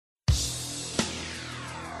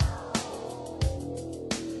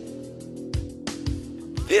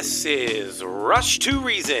This is Rush to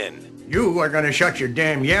Reason. You are going to shut your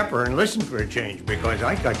damn yapper and listen for a change, because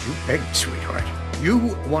I got you pegged, sweetheart. You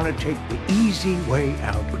want to take the easy way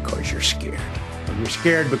out because you're scared. And you're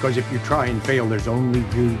scared because if you try and fail, there's only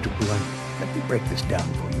you to blame. Let me break this down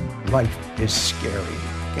for you. Life is scary.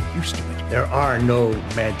 Get used to it. There are no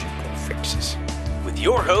magical fixes. With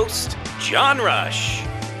your host, John Rush.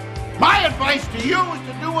 My advice to you is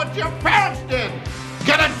to do what your parents did.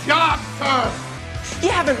 Get a job, sir. You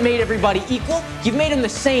haven't made everybody equal. You've made them the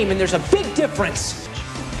same, and there's a big difference.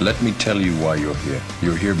 Let me tell you why you're here.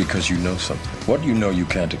 You're here because you know something. What you know you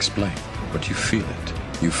can't explain, but you feel it.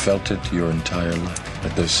 You felt it your entire life,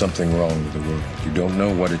 that there's something wrong with the world. You don't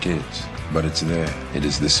know what it is, but it's there. It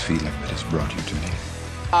is this feeling that has brought you to me.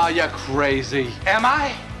 Are you crazy? Am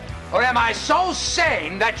I? Or am I so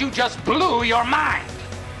sane that you just blew your mind?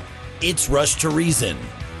 It's Rush to Reason,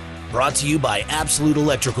 brought to you by Absolute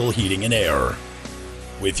Electrical Heating and Air.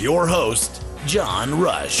 With your host, John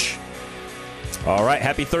Rush. All right,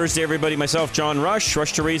 happy Thursday, everybody. Myself, John Rush,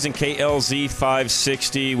 Rush to Reason, KLZ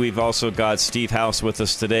 560. We've also got Steve House with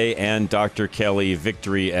us today and Dr. Kelly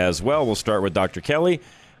Victory as well. We'll start with Dr. Kelly.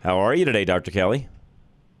 How are you today, Dr. Kelly?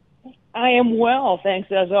 I am well.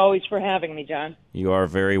 Thanks, as always, for having me, John. You are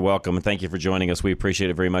very welcome, and thank you for joining us. We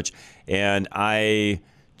appreciate it very much. And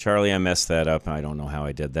Charlie, I messed that up. I don't know how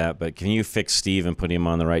I did that, but can you fix Steve and put him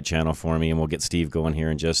on the right channel for me, and we'll get Steve going here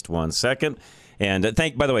in just 1 second. And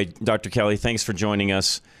by the way, Dr. Kelly, thanks for joining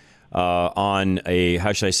us on a,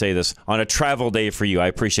 how should I say this, on a travel day for you. I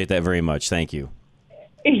appreciate that very much. Thank you.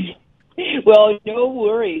 Well, no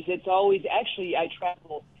worries. It's always, actually, I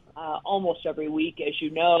travel almost every week, as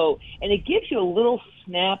you know, and it gives you a little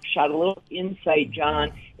snapshot, a little insight,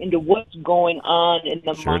 John, into what's going on in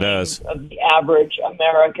the mind of the average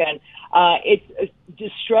American. It's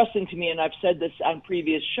distressing to me, and I've said this on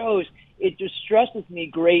previous shows, it distresses me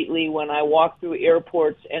greatly when I walk through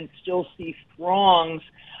airports and still see throngs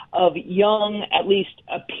of young, at least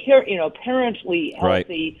apparently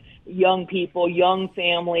healthy young people, young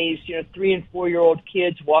families, 3 and 4 year old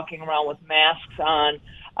kids walking around with masks on.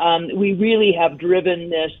 We really have driven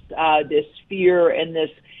this fear and this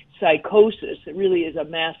psychosis. It really is a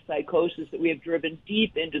mass psychosis that we have driven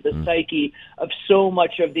deep into the psyche of so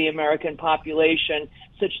much of the American population,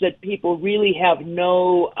 such that people really have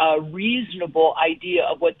no reasonable idea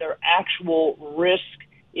of what their actual risk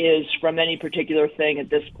is from any particular thing at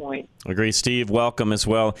this point. Agree. Steve, welcome as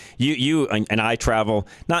well. You and I travel,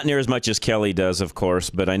 not near as much as Kelly does, of course,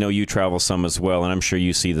 but I know you travel some as well, and I'm sure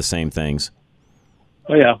you see the same things.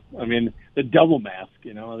 Oh, yeah. I mean, the double mask,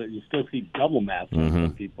 that you still see double masks on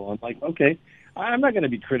some people. I'm like, okay, I'm not going to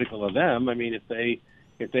be critical of them. I mean, if they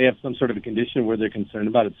have some sort of a condition where they're concerned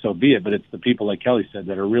about it, so be it. But it's the people, like Kelly said,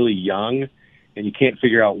 that are really young, and you can't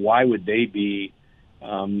figure out why would they be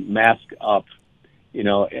masked up,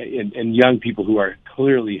 and young people who are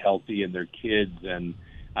clearly healthy and their kids. And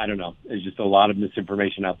I don't know. There's just a lot of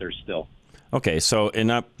misinformation out there still. Okay, so and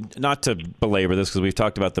not to belabor this because we've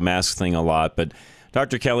talked about the mask thing a lot, but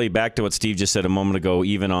Dr. Kelly, back to what Steve just said a moment ago,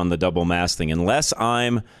 even on the double mask thing, unless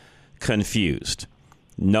I'm confused,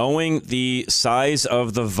 knowing the size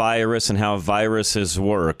of the virus and how viruses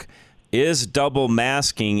work, is double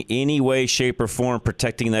masking any way, shape, or form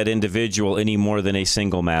protecting that individual any more than a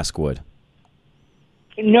single mask would?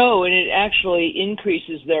 No, and it actually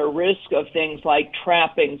increases their risk of things like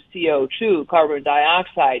trapping CO2, carbon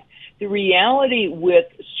dioxide. The reality with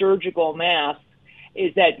surgical masks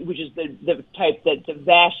is that, which is the type that the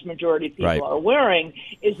vast majority of people are wearing,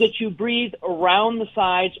 is that you breathe around the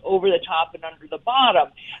sides, over the top, and under the bottom.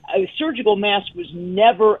 A surgical mask was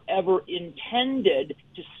never, ever intended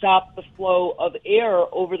to stop the flow of air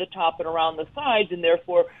over the top and around the sides, and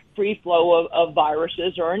therefore free flow of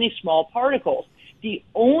viruses or any small particles. The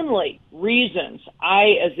only reasons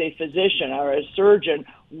I, as a physician or a surgeon,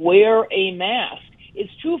 wear a mask is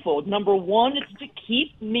twofold. Number one, it's to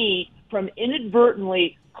keep me from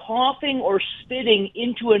inadvertently coughing or spitting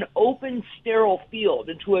into an open, sterile field,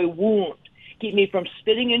 into a wound. Keep me from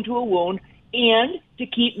spitting into a wound, and to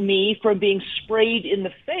keep me from being sprayed in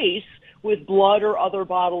the face with blood or other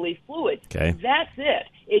bodily fluids. Okay. That's it.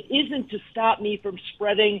 It isn't to stop me from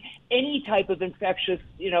spreading any type of infectious,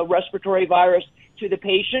 respiratory virus to the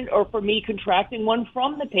patient, or for me contracting one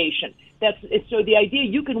from the patient. So the idea,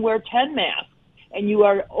 you can wear 10 masks, and you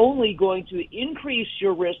are only going to increase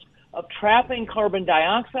your risk of trapping carbon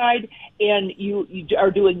dioxide, and you are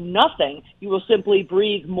doing nothing. You will simply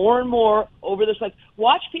breathe more and more over this. Like,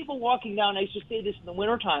 watch people walking down, I used to say this in the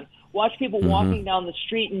wintertime, watch people walking down the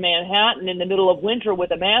street in Manhattan in the middle of winter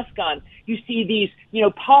with a mask on. You see these,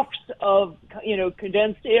 puffs of,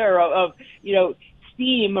 condensed air, of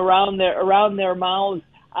steam around their mouths.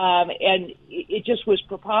 And it just was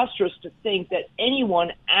preposterous to think that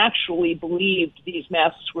anyone actually believed these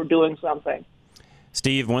masks were doing something.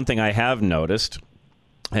 Steve, one thing I have noticed,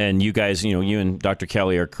 and you guys, you and Dr.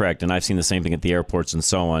 Kelly are correct, and I've seen the same thing at the airports and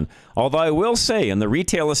so on. Although I will say, in the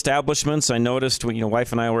retail establishments, I noticed,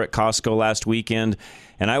 wife and I were at Costco last weekend,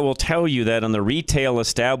 and I will tell you that on the retail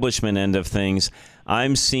establishment end of things,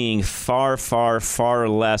 I'm seeing far, far, far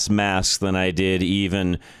less masks than I did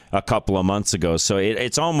even a couple of months ago. So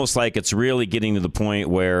it's almost like it's really getting to the point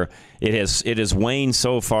where it has waned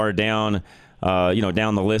so far down,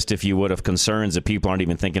 down the list, if you would, of concerns that people aren't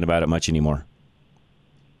even thinking about it much anymore.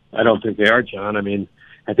 I don't think they are, John. I mean,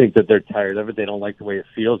 I think that they're tired of it. They don't like the way it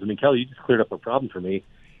feels. I mean, Kelly, you just cleared up a problem for me.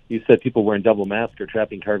 You said people wearing double masks are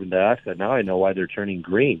trapping carbon dioxide. Now I know why they're turning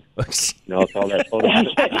green. It's all that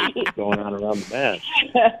photosynthesis going on around the mask.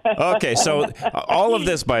 Okay, so all of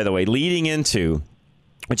this, by the way, leading into,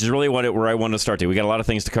 which is really where I want to start to. We got a lot of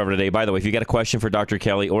things to cover today. By the way, if you got a question for Dr.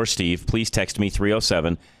 Kelly or Steve, please text me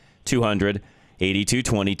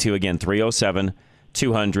 307-200-8222. Again,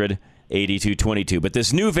 307-200-8222. But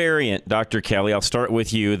this new variant, Dr. Kelly, I'll start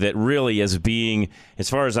with you, that really is being, as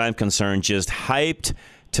far as I'm concerned, just hyped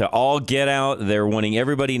to all get out. They're wanting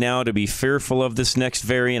everybody now to be fearful of this next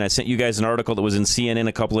variant. I sent you guys an article that was in CNN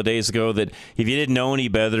a couple of days ago that if you didn't know any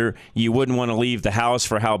better, you wouldn't want to leave the house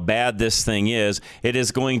for how bad this thing is. It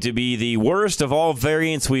is going to be the worst of all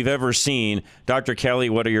variants we've ever seen. Dr. Kelly,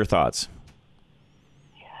 what are your thoughts?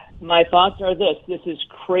 My thoughts are this. This is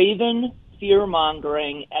craven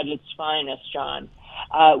fear-mongering at its finest, John.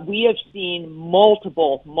 We have seen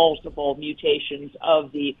multiple mutations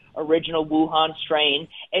of the original Wuhan strain.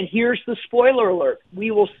 And here's the spoiler alert. We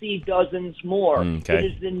will see dozens more. Okay. It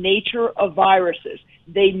is the nature of viruses.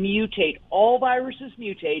 They mutate. All viruses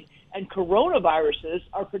mutate, and coronaviruses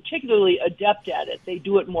are particularly adept at it. They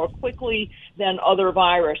do it more quickly than other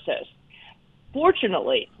viruses.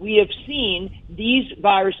 Fortunately, we have seen these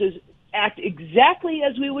viruses act exactly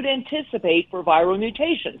as we would anticipate for viral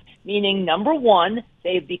mutations, meaning, number one,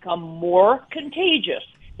 they've become more contagious.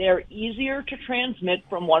 They're easier to transmit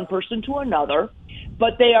from one person to another,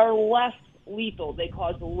 but they are less lethal. They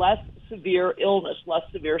cause less severe illness, less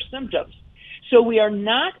severe symptoms. So we are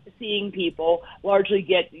not seeing people largely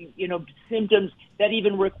get, symptoms that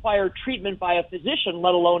even require treatment by a physician,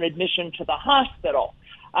 let alone admission to the hospital.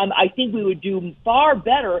 I think we would do far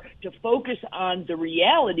better to focus on the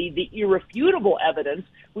reality, the irrefutable evidence,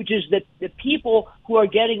 which is that the people who are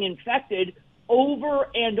getting infected over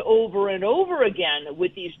and over and over again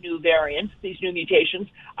with these new variants, these new mutations,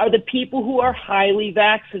 are the people who are highly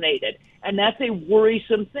vaccinated. And that's a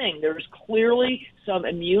worrisome thing. There's clearly some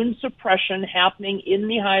immune suppression happening in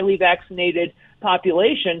the highly vaccinated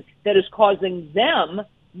population that is causing them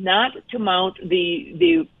not to mount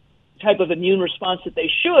the type of immune response that they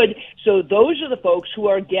should. So those are the folks who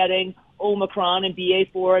are getting Omicron and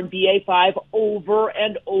BA4 and BA5 over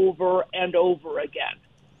and over and over again.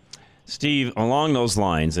 Steve, along those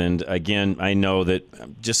lines, and again, I know that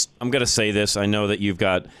I'm going to say this. I know that you've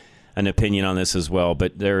got an opinion on this as well,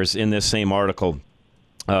 but there's in this same article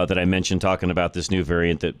that I mentioned talking about this new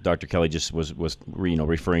variant that Dr. Kelly just was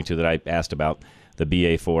referring to that I asked about, the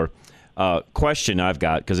BA4. Question I've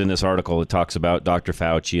got, because in this article it talks about Dr.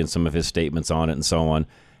 Fauci and some of his statements on it and so on.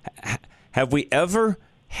 Have we ever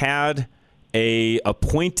had a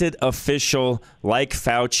appointed official like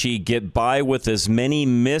Fauci get by with as many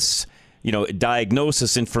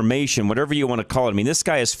diagnosis information, whatever you want to call it? I mean, this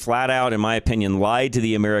guy has flat out, in my opinion, lied to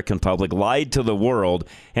the American public, lied to the world,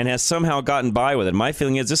 and has somehow gotten by with it. My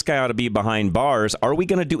feeling is this guy ought to be behind bars. Are we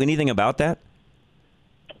going to do anything about that?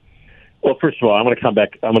 Well, first of all, I'm going to come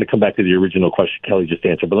back to the original question Kelly just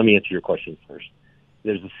answered, but let me answer your question first.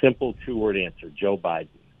 There's a simple two-word answer: Joe Biden.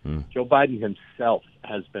 Joe Biden himself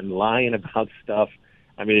has been lying about stuff.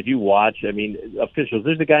 I mean, if you watch, officials,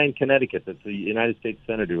 there's a guy in Connecticut that's a United States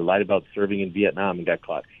senator who lied about serving in Vietnam and got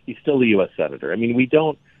caught. He's still a U.S. senator. I mean, we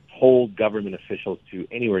don't hold government officials to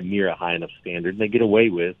anywhere near a high enough standard, and they get away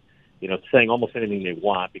with saying almost anything they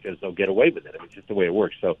want because they'll get away with it. I mean, it's just the way it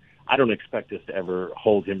works. So I don't expect us to ever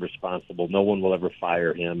hold him responsible. No one will ever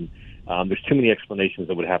fire him. There's too many explanations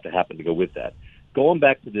that would have to happen to go with that. Going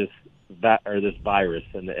back to this virus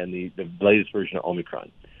and the latest version of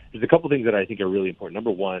Omicron, there's a couple things that I think are really important. Number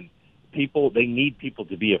one, they need people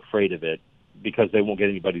to be afraid of it because they won't get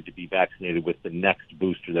anybody to be vaccinated with the next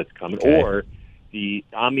booster that's coming, or the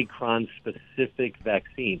Omicron-specific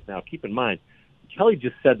vaccines. Now, keep in mind, Kelly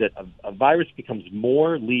just said that a virus becomes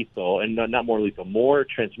more lethal, and not more lethal, more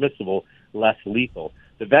transmissible, less lethal.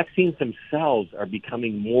 The vaccines themselves are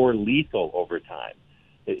becoming more lethal over time.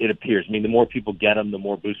 It appears. I mean, the more people get them, the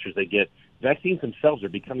more boosters they get. Vaccines themselves are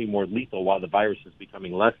becoming more lethal while the virus is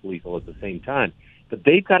becoming less lethal at the same time. But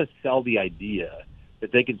they've got to sell the idea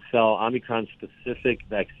that they can sell Omicron-specific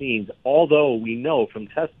vaccines, although we know from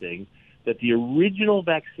testing that the original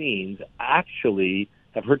vaccines actually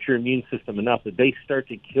have hurt your immune system enough that they start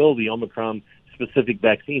to kill the Omicron-specific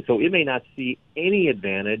vaccine. So it may not see any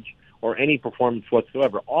advantage or any performance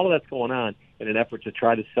whatsoever. All of that's going on in an effort to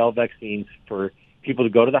try to sell vaccines for people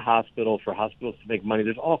to go to the hospital, for hospitals to make money.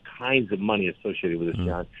 There's all kinds of money associated with this,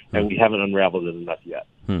 John, and we haven't unraveled it enough yet.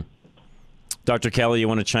 Dr. Kelly, you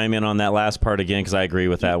want to chime in on that last part again? Because I agree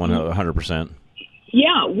with that one 100%.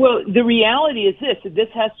 Yeah, well, the reality is this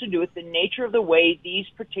has to do with the nature of the way these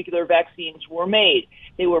particular vaccines were made.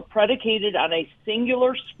 They were predicated on a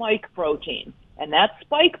singular spike protein, and that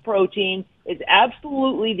spike protein is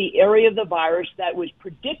absolutely the area of the virus that was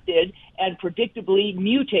predicted and predictably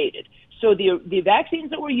mutated. So the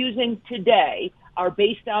vaccines that we're using today are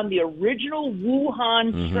based on the original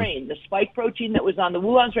Wuhan strain, the spike protein that was on the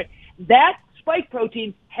Wuhan strain. That spike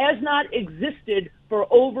protein has not existed for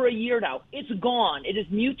over a year now. It's gone. It is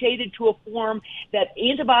mutated to a form that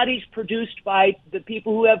antibodies produced by the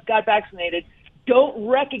people who have got vaccinated don't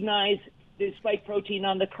recognize the spike protein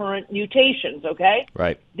on the current mutations, okay?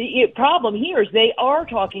 Right. The problem here is they are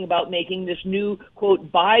talking about making this new,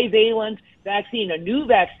 quote, bivalent vaccine, a new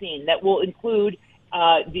vaccine that will include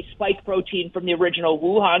the spike protein from the original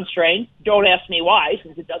Wuhan strain. Don't ask me why,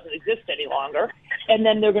 since it doesn't exist any longer. And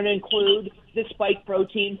then they're going to include the spike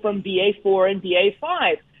protein from BA4 and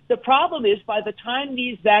BA5. The problem is by the time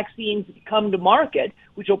these vaccines come to market,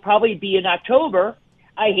 which will probably be in October,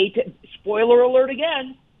 I hate to, spoiler alert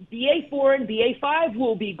again, BA4 and BA5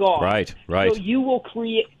 will be gone. Right. So you will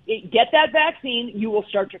get that vaccine, you will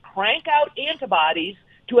start to crank out antibodies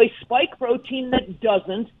to a spike protein that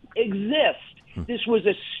doesn't exist. This was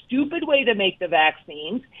a stupid way to make the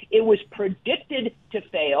vaccines. It was predicted to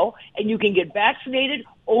fail, and you can get vaccinated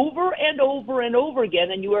over and over and over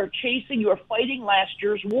again, and you are fighting last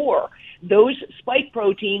year's war. Those spike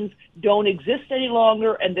proteins don't exist any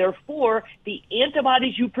longer, and therefore the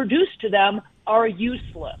antibodies you produce to them are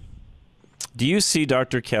useless. Do you see,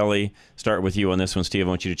 Dr. Kelly, start with you on this one, Steve, I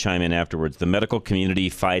want you to chime in afterwards, the medical community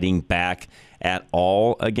fighting back at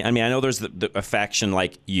all again? I mean, I know there's a faction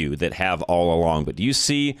like you that have all along, but do you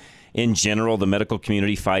see, in general, the medical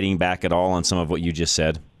community fighting back at all on some of what you just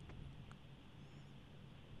said?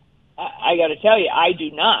 I got to tell you, I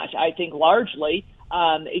do not. I think largely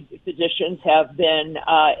physicians have been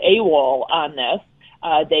AWOL on this.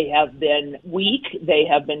 They have been weak. They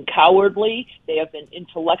have been cowardly. They have been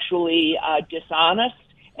intellectually dishonest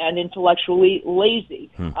and intellectually lazy.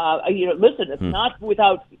 Listen, it's not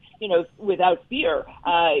without fear.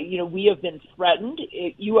 We have been threatened.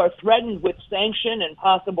 You are threatened with sanction and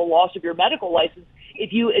possible loss of your medical license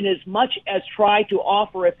if you, in as much as try to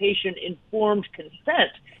offer a patient informed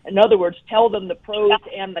consent. In other words, tell them the pros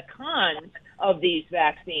and the cons of these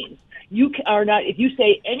vaccines. You are not, if you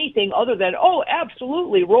say anything other than, oh,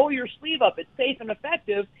 absolutely, roll your sleeve up, it's safe and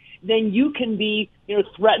effective, then you can be,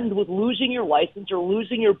 threatened with losing your license or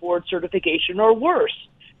losing your board certification or worse.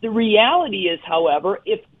 The reality is, however,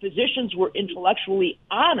 if physicians were intellectually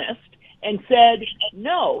honest and said,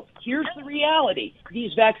 no, here's the reality.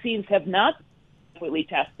 These vaccines have not been completely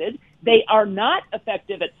tested. They are not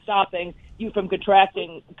effective at stopping you from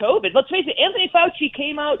contracting COVID. Let's face it, Anthony Fauci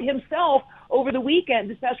came out himself over this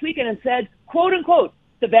past weekend, and said, quote unquote,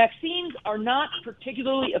 the vaccines are not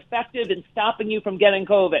particularly effective in stopping you from getting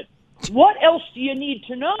COVID. What else do you need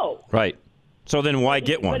to know? Right. So then why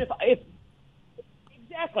get one?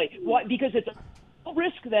 Exactly. Why? Because it's a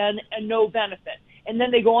risk then and no benefit. And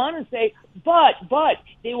then they go on and say, but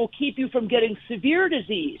they will keep you from getting severe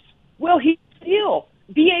disease. Well, here's the deal.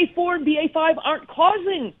 BA4 and BA5 aren't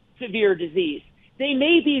causing severe disease. They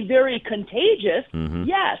may be very contagious,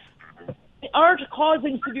 yes. They aren't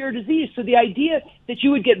causing severe disease. So the idea that you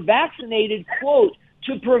would get vaccinated, quote,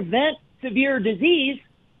 to prevent severe disease,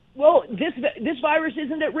 well, this virus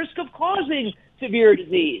isn't at risk of causing severe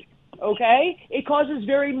disease, okay? It causes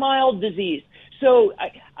very mild disease. So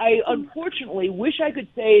I unfortunately wish I could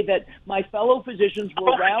say that my fellow physicians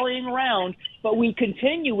were rallying around, but we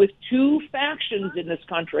continue with two factions in this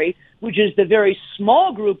country, which is the very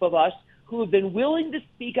small group of us who have been willing to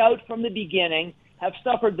speak out from the beginning, have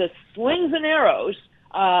suffered the slings and arrows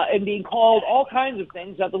and being called all kinds of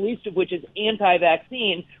things, not the least of which is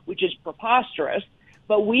anti-vaccine, which is preposterous.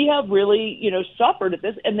 But we have really, suffered at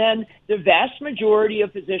this. And then the vast majority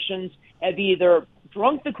of physicians have either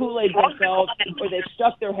drunk the Kool-Aid themselves, or they've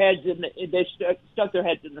stuck their heads in the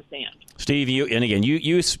sand. Steve,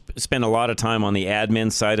 you spend a lot of time on the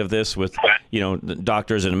admin side of this with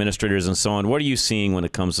doctors and administrators and so on. What are you seeing when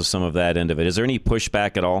it comes to some of that end of it? Is there any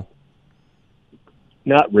pushback at all?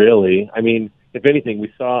 Not really. I mean, if anything,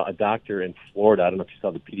 we saw a doctor in Florida. I don't know if you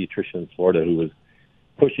saw the pediatrician in Florida who was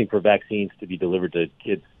pushing for vaccines to be delivered to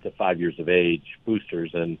kids to 5 years of age,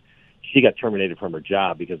 boosters, and she got terminated from her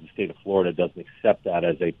job because the state of Florida doesn't accept that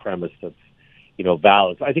as a premise that's,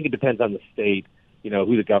 valid. So I think it depends on the state,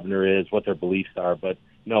 who the governor is, what their beliefs are. But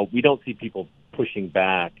no, we don't see people pushing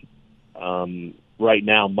back right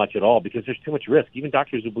now much at all because there's too much risk. Even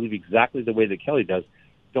doctors who believe exactly the way that Kelly does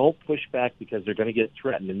don't push back because they're going to get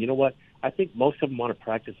threatened. And you know what? I think most of them want to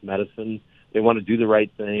practice medicine. They want to do the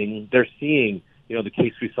right thing. They're seeing, the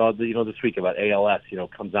case we saw, this week about ALS,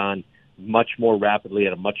 comes on much more rapidly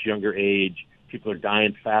at a much younger age. People are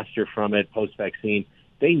dying faster from it post-vaccine.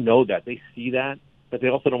 They know that. They see that. But they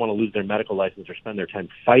also don't want to lose their medical license or spend their time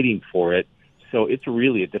fighting for it. So it's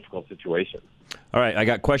really a difficult situation. All right, I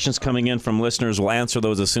got questions coming in from listeners. We'll answer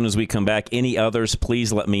those as soon as we come back. Any others,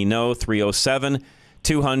 please let me know. 307-200-8222,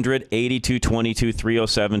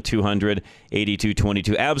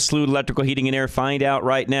 307-200-8222. Absolute Electrical Heating and Air. Find out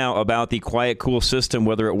right now about the Quiet Cool system,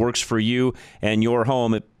 whether it works for you and your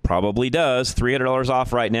home. It probably does. $300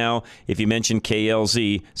 off right now if you mention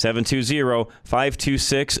KLZ.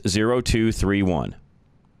 720-526-0231.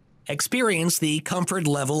 Experience the comfort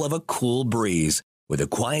level of a cool breeze with a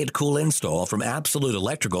Quiet Cool install from Absolute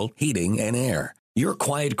Electrical Heating and Air. Your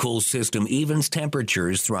Quiet Cool system evens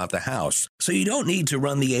temperatures throughout the house, so you don't need to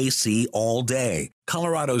run the AC all day.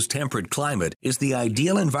 Colorado's temperate climate is the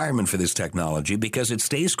ideal environment for this technology because it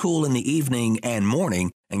stays cool in the evening and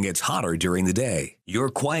morning and gets hotter during the day. Your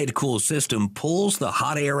Quiet Cool system pulls the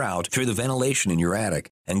hot air out through the ventilation in your attic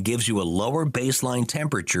and gives you a lower baseline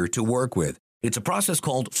temperature to work with. It's a process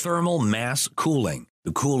called thermal mass cooling.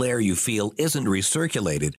 The cool air you feel isn't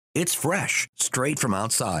recirculated. It's fresh, straight from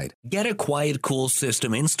outside. Get a Quiet Cool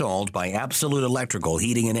system installed by Absolute Electrical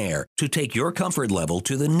Heating and Air to take your comfort level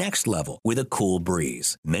to the next level with a cool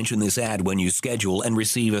breeze. Mention this ad when you schedule and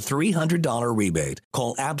receive a $300 rebate.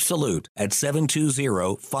 Call Absolute at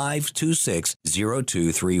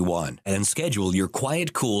 720-526-0231 and schedule your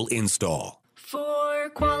Quiet Cool install. For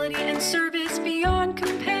quality and service beyond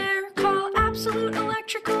compare, call Absolute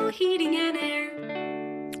Electrical Heating and Air.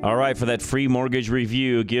 All right, for that free mortgage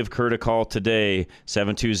review, give Kurt a call today,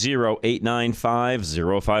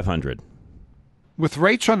 720-895-0500. With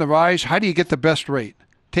rates on the rise, how do you get the best rate?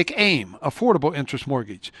 Take AIM, Affordable Interest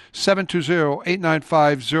Mortgage,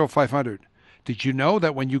 720-895-0500. Did you know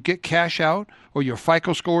that when you get cash out, or your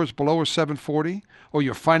FICO score is below a 740, or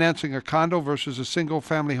you're financing a condo versus a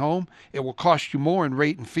single-family home, it will cost you more in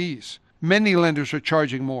rate and fees? Many lenders are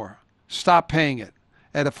charging more. Stop paying it.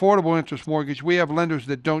 At Affordable Interest Mortgage, we have lenders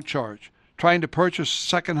that don't charge. Trying to purchase a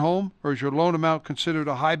second home, or is your loan amount considered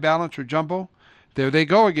a high balance or jumbo? There they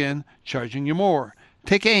go again, charging you more.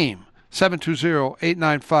 Take AIM,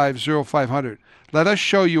 720-895-0500. Let us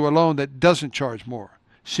show you a loan that doesn't charge more.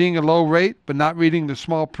 Seeing a low rate but not reading the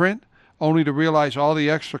small print, only to realize all the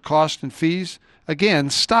extra costs and fees? Again,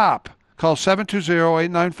 stop. Call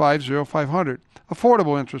 720-895-0500.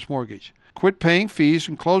 Affordable Interest Mortgage. Quit paying fees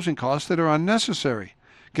and closing costs that are unnecessary.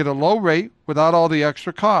 Get a low rate without all the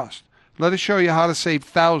extra cost. Let us show you how to save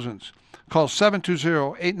thousands. Call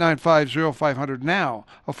 720-895-0500 now.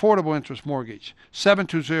 Affordable Interest Mortgage.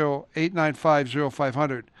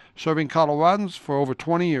 720-895-0500. Serving Coloradans for over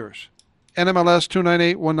 20 years. NMLS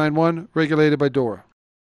 298191, regulated by DORA.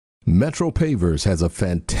 Metro Pavers has a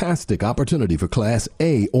fantastic opportunity for Class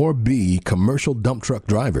A or B commercial dump truck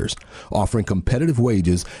drivers, offering competitive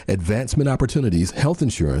wages, advancement opportunities, health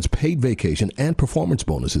insurance, paid vacation, and performance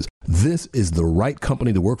bonuses. This is the right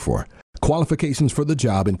company to work for. Qualifications for the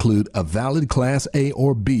job include a valid Class A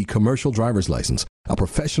or B commercial driver's license, a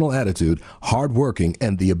professional attitude, hard working,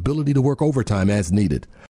 and the ability to work overtime as needed.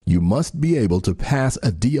 You must be able to pass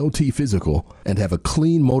a DOT physical and have a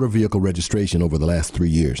clean motor vehicle registration over the last 3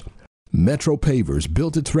 years. Metro Pavers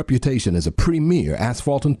built its reputation as a premier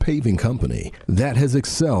asphalt and paving company that has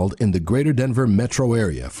excelled in the greater Denver metro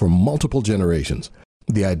area for multiple generations.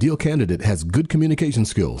 The ideal candidate has good communication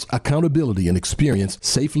skills, accountability, and experience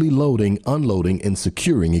safely loading, unloading, and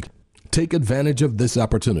securing. Take advantage of this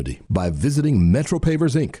opportunity by visiting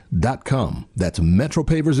metropaversinc.com. That's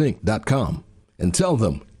metropaversinc.com. And tell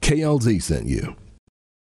them KLZ sent you.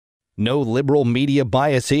 No liberal media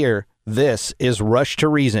bias here. This is Rush to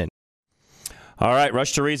Reason. All right,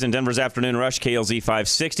 Rush to Reason, Denver's Afternoon Rush, KLZ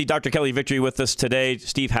 560. Dr. Kelly Victory with us today,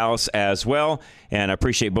 Steve House as well, and I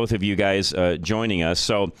appreciate both of you guys joining us.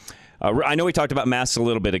 So I know we talked about masks a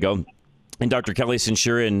little bit ago, and Dr. Kelly, since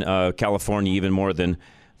you're in California even more than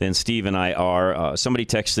Steve and I are, somebody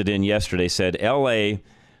texted in yesterday, said L.A.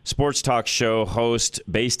 sports talk show host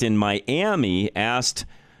based in Miami asked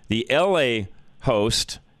the L.A.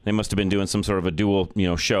 host, they must have been doing some sort of a dual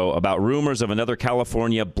show, about rumors of another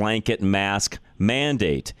California blanket mask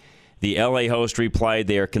mandate. The L.A. host replied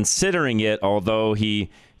they are considering it, although he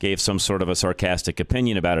gave some sort of a sarcastic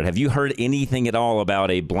opinion about it. Have you heard anything at all about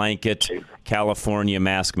a blanket California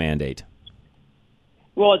mask mandate?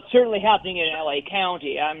 Well, it's certainly happening in L.A.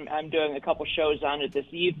 County. I'm doing a couple shows on it this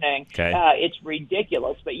evening. Okay. It's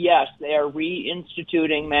ridiculous, but yes, they are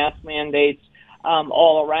reinstituting mask mandates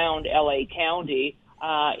all around L.A. County.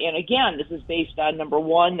 And again, this is based on, number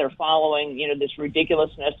one, they're following, this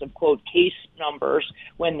ridiculousness of, quote, case numbers,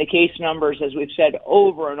 when the case numbers, as we've said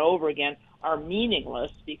over and over again, are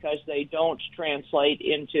meaningless because they don't translate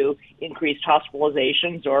into increased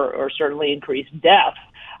hospitalizations or certainly increased deaths.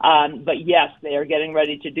 But yes, they are getting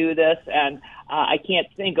ready to do this, and I can't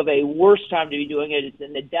think of a worse time to be doing it. It's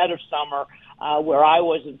in the dead of summer. Where I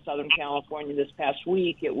was in Southern California this past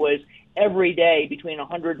week, it was every day between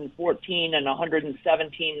 114 and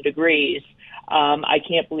 117 degrees. I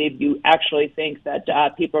can't believe you actually think that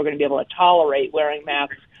people are going to be able to tolerate wearing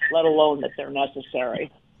masks, let alone that they're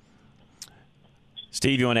necessary.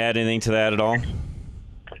 Steve, you want to add anything to that at all?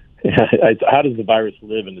 How does the virus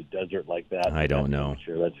live in the desert like that? I don't know.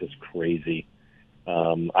 Sure, that's just crazy. I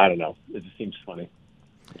don't know. It just seems funny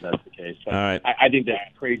if that's the case. But all right. I think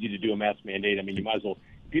that's crazy to do a mask mandate. I mean, you might as well.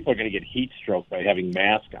 People are going to get heat stroke by having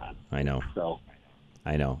masks on. I know. So,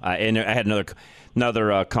 I know. And I had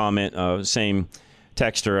another comment. Same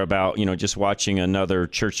texter about just watching another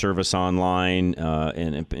church service online,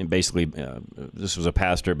 and basically this was a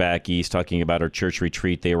pastor back east talking about our church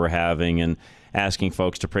retreat they were having and asking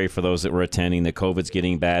folks to pray for those that were attending, that COVID's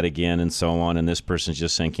getting bad again and so on. And this person's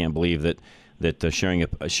just saying, can't believe that sharing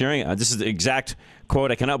this is the exact quote,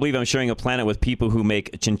 I cannot believe I'm sharing a planet with people who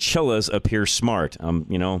make chinchillas appear smart.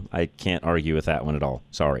 I can't argue with that one at all.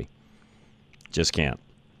 Sorry. Just can't.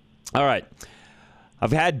 All right.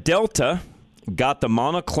 I've had Delta, got the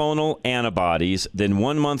monoclonal antibodies, then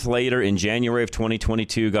 1 month later in January of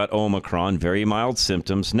 2022 got Omicron, very mild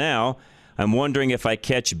symptoms. Now I'm wondering if I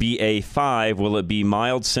catch BA5, will it be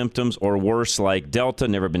mild symptoms or worse like Delta?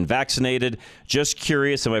 Never been vaccinated. Just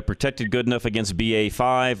curious, am I protected good enough against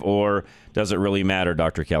BA5, or does it really matter,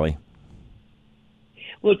 Dr. Kelly?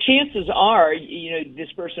 Well, chances are,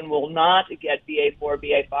 this person will not get BA4,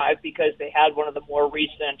 BA5 because they had one of the more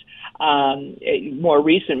recent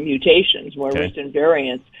mutations, recent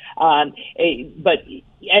variants. But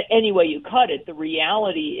any way you cut it, the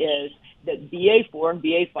reality is that BA4 and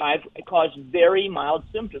BA5 cause very mild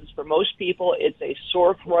symptoms. For most people, it's a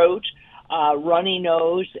sore throat, runny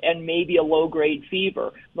nose, and maybe a low-grade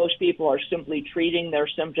fever. Most people are simply treating their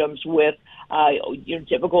symptoms with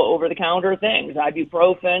typical over-the-counter things,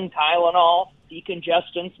 ibuprofen, Tylenol,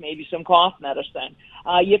 decongestants, maybe some cough medicine.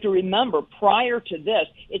 You have to remember, prior to this,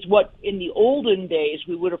 it's what in the olden days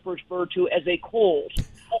we would have referred to as a cold.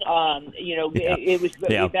 It was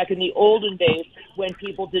back in the olden days when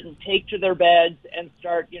people didn't take to their beds and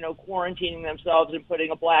start, quarantining themselves and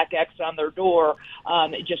putting a black X on their door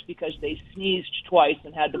just because they sneezed twice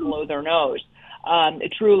and had to blow their nose.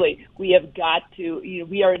 Truly, we have got to,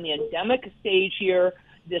 we are in the endemic stage here.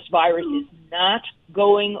 This virus is not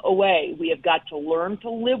going away. We have got to learn to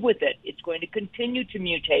live with it. It's going to continue to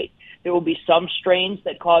mutate. There will be some strains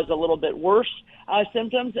that cause a little bit worse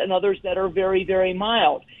symptoms and others that are very, very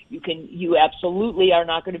mild. You absolutely are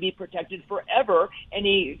not going to be protected forever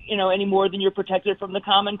any more than you're protected from the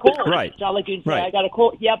common cold. Right. It's not like you can say, right. I got a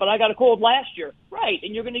cold. Yeah, but I got a cold last year. Right.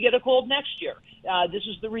 And you're going to get a cold next year. This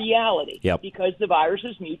is the reality. Yep. Because the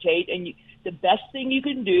viruses mutate, and the best thing you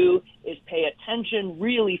can do is pay attention,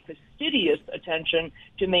 really fastidious attention,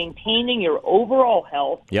 to maintaining your overall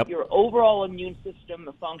health, yep. your overall immune system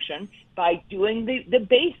function by doing the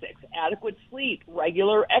basics: adequate sleep,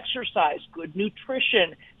 regular exercise, good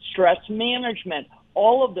nutrition, stress management,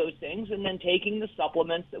 all of those things, and then taking the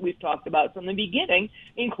supplements that we've talked about from the beginning,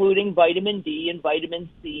 including vitamin D and vitamin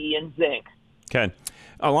C and zinc. Okay.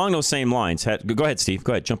 Along those same lines, go ahead, Steve.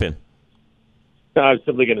 Go ahead, jump in. No, I was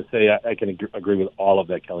simply going to say I can agree with all of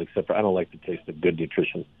that, Kelly, except for I don't like the taste of good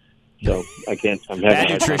nutrition. So I can't. Bad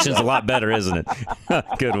nutrition's a lot better, isn't it?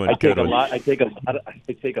 Good one. I take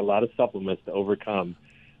a lot of supplements to overcome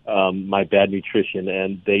my bad nutrition,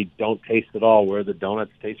 and they don't taste at all, where the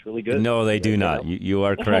donuts taste really good. No, they do not. You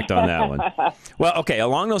are correct on that one. Well, okay,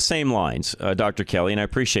 along those same lines, Dr. Kelly, and I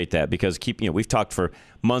appreciate that because we've talked for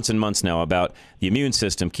months and months now about the immune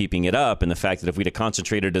system, keeping it up, and the fact that if we'd have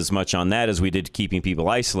concentrated as much on that as we did keeping people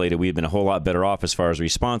isolated, we'd have been a whole lot better off as far as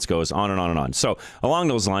response goes, on and on and on. So along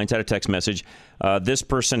those lines, I had a text message. This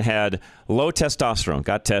person had low testosterone,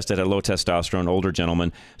 got tested, had low testosterone, older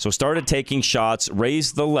gentleman, so started taking shots,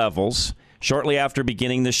 raised the levels. Shortly after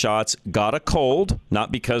beginning the shots, got a cold,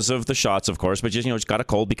 not because of the shots, of course, but just got a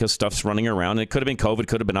cold because stuff's running around. And it could have been COVID,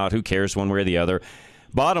 could have been not, who cares, one way or the other.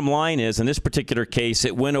 Bottom line is, in this particular case,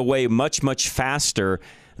 it went away much, much faster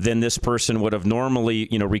than this person would have normally,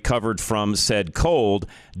 recovered from said cold.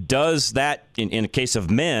 Does that, in a case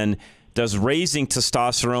of men, does raising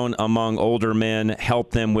testosterone among older men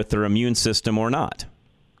help them with their immune system or not?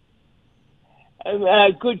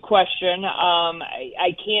 Good question.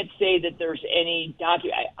 I can't say that there's any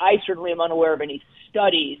I certainly am unaware of any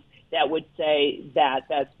studies that would say that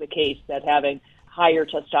that's the case, that having higher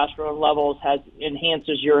testosterone levels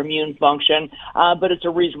enhances your immune function, but it's a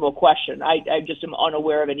reasonable question. I just am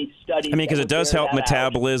unaware of any studies. Because it does help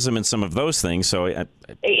metabolism and some of those things. So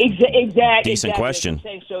exactly. Decent question.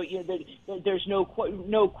 So there's no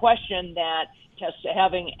question that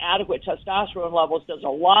having adequate testosterone levels does a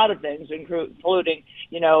lot of things, including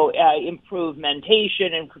improve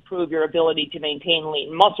mentation, improve your ability to maintain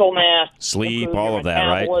lean muscle mass, sleep, all of that,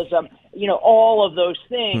 right? All of those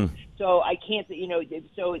things. So I can't,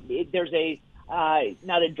 there's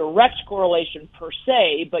not a direct correlation per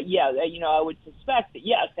se, but I would suspect that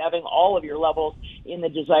yes, having all of your levels in the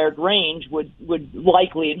desired range would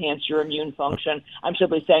likely enhance your immune function. I'm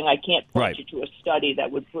simply saying I can't point you to a study that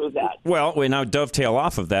would prove that. Well, we now dovetail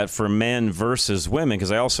off of that for men versus women,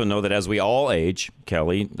 because I also know that as we all age,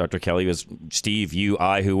 Kelly, Dr. Kelly, Steve, you,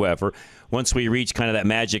 I, whoever, once we reach kind of that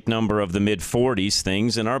magic number of the mid-40s,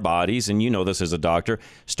 things in our bodies, and this as a doctor,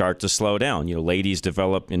 start to slow down. Ladies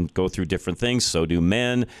develop and go through different things, so do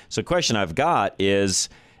men. So the question I've got is,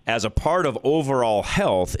 as a part of overall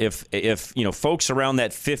health, if folks around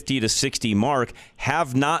that 50 to 60 mark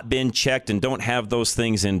have not been checked and don't have those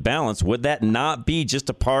things in balance, would that not be just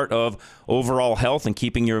a part of overall health and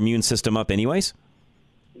keeping your immune system up anyways?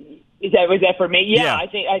 Was that for me? Yeah. I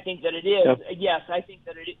think that it is. Yep. Yes, I think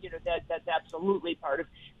that that's absolutely part of.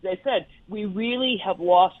 As I said, we really have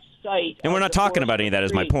lost sight. And we're not talking about any of that.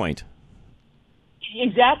 Is my point.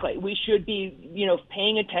 Exactly. We should be,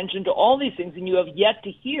 paying attention to all these things, and you have yet to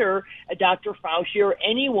hear a Dr. Fauci or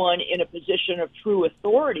anyone in a position of true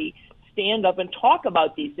authority stand up and talk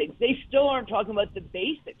about these things. They still aren't talking about the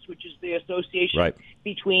basics, which is the association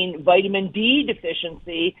between vitamin D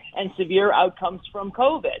deficiency and severe outcomes from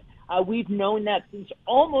COVID. We've known that since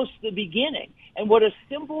almost the beginning. And what a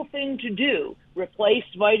simple thing to do, replace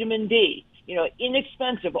vitamin D.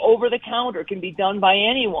 Inexpensive, over-the-counter, can be done by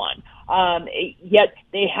anyone. Yet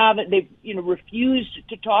they've refused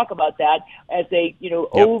to talk about that as they,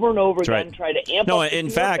 over and over again try to amp up the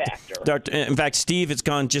factor. In fact, Steve, it's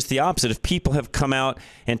gone just the opposite. If people have come out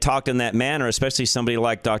and talked in that manner, especially somebody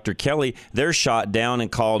like Dr. Kelly, they're shot down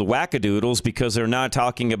and called wackadoodles because they're not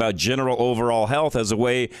talking about general overall health as a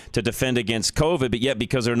way to defend against COVID, but yet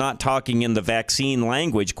because they're not talking in the vaccine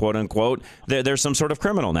language, quote unquote, they're some sort of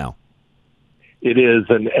criminal now. It is,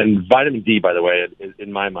 and vitamin D, by the way,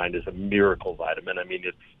 in my mind, is a miracle vitamin. I mean,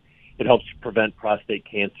 it helps prevent prostate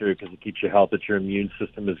cancer because it keeps you healthy, that your immune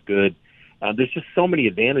system is good. There's just so many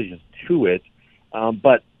advantages to it,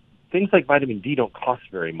 but things like vitamin D don't cost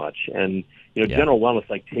very much. And general wellness,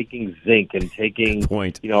 like taking zinc and taking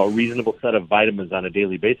a reasonable set of vitamins on a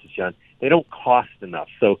daily basis, John, they don't cost enough.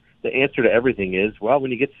 So the answer to everything is, well,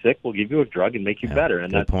 when you get sick, we'll give you a drug and make you better.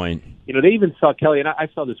 And good point. They even saw, Kelly, and I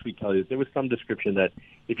saw this week, Kelly, there was some description that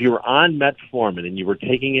if you were on metformin and you were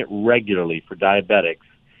taking it regularly for diabetics,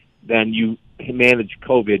 then you manage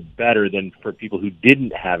COVID better than for people who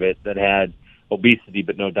didn't have it, that had obesity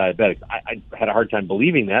but no diabetics. I had a hard time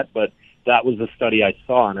believing that, but that was a study I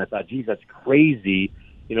saw, and I thought, geez, that's crazy.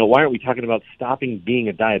 Why aren't we talking about stopping being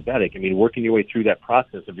a diabetic? I mean, working your way through that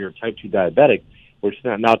process of you're a type 2 diabetic. We're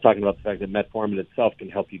now talking about the fact that metformin itself can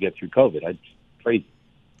help you get through COVID. It's crazy.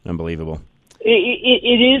 Unbelievable.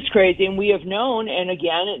 It is crazy, and we have known, and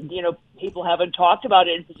again, people haven't talked about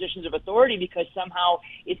it in positions of authority because somehow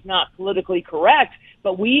it's not politically correct,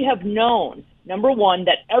 but we have known, number one,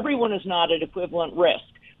 that everyone is not at equivalent risk.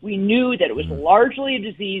 We knew that it was largely a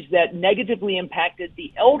disease that negatively impacted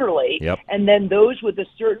the elderly, and then those with a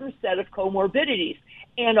certain set of comorbidities.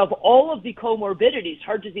 And of all of the comorbidities,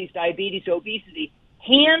 heart disease, diabetes, obesity,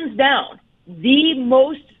 hands down, the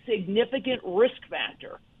most significant risk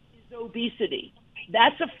factor obesity.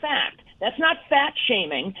 That's a fact. That's not fat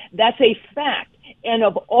shaming. That's a fact. And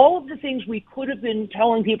of all of the things we could have been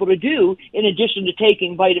telling people to do, in addition to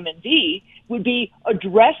taking vitamin D, would be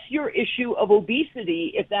address your issue of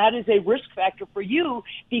obesity if that is a risk factor for you,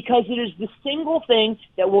 because it is the single thing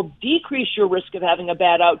that will decrease your risk of having a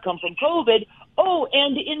bad outcome from COVID. Oh,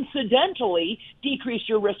 and incidentally, decrease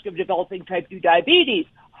your risk of developing type 2 diabetes,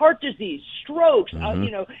 heart disease, strokes,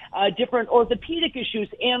 different orthopedic issues,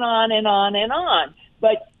 and on and on and on.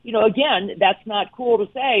 But, again, that's not cool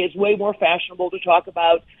to say. It's way more fashionable to talk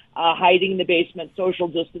about hiding in the basement, social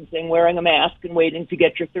distancing, wearing a mask, and waiting to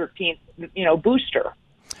get your 13th, booster.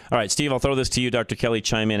 All right, Steve, I'll throw this to you. Dr. Kelly,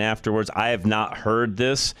 chime in afterwards. I have not heard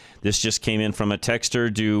this. This just came in from a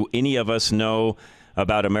texter. Do any of us know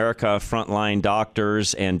about America Frontline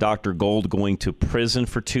Doctors and Dr. Gold going to prison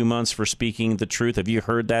for 2 months for speaking the truth? Have you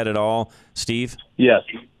heard that at all, Steve? Yes,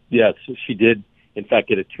 she did, in fact,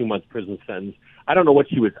 get a 2-month prison sentence. I don't know what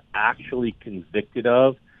she was actually convicted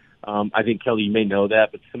of. I think, Kelly, you may know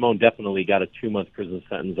that, but Simone definitely got a 2-month prison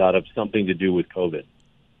sentence out of something to do with COVID.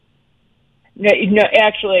 No,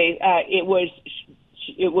 actually, it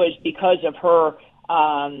was because of her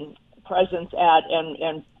presence at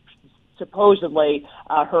and supposedly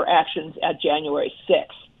her actions at January 6th.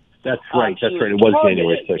 That's right. It was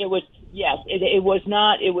January 6th. It was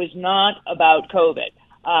not. It was not about COVID.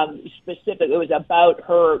 Specific. It was about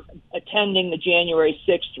her attending the January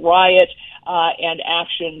 6th riot and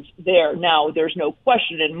actions there. Now, there's no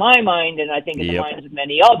question in my mind, and I think in the minds of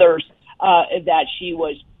many others, that she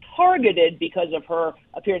was targeted because of her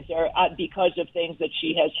appearance there, because of things that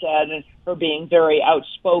she has said and her being very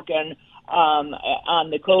outspoken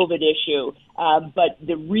on the COVID issue. But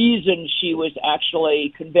the reason she was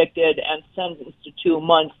actually convicted and sentenced to 2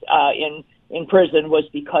 months in prison was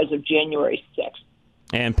because of January 6th.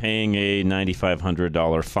 And paying a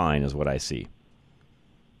 $9,500 fine is what I see.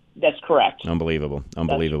 That's correct. Unbelievable.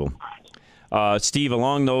 Steve,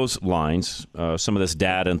 along those lines, some of this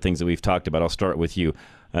data and things that we've talked about, I'll start with you.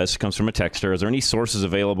 This comes from a texter. Is there any sources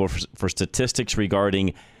available for statistics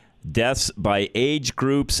regarding deaths by age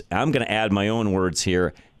groups? I'm going to add my own words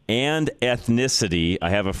here. And ethnicity. I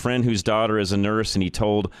have a friend whose daughter is a nurse, and he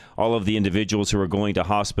told all of the individuals who were going to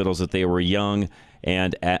hospitals that they were young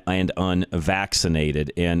and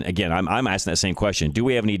unvaccinated. And again, I'm asking that same question. Do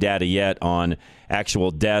we have any data yet on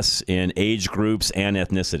actual deaths in age groups and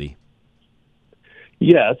ethnicity?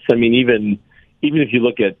 Yes. I mean, even if you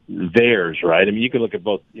look at VAERS, right? I mean, you can look at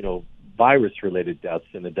both, virus-related deaths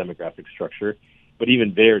in the demographic structure, but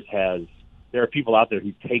even VAERS there are people out there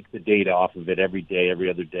who take the data off of it every day, every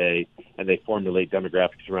other day, and they formulate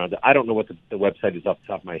demographics around it. I don't know what the website is off the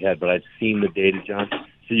top of my head, but I've seen the data, John.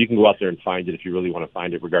 So you can go out there and find it if you really want to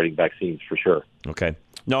find it regarding vaccines, for sure. Okay.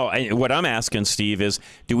 No, what I'm asking, Steve, is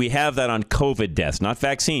do we have that on COVID deaths, not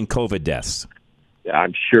vaccine, COVID deaths? Yeah,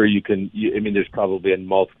 I'm sure you can. There's probably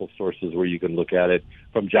multiple sources where you can look at it,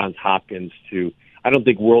 from Johns Hopkins to, I don't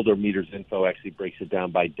think Worldometers Info actually breaks it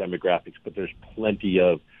down by demographics, but there's plenty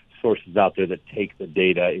of sources out there that take the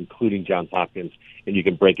data, including Johns Hopkins, and you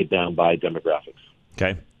can break it down by demographics.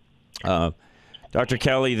 Okay. Dr.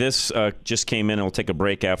 Kelly, this just came in, and we'll take a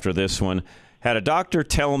break after this one. Had a doctor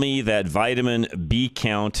tell me that vitamin B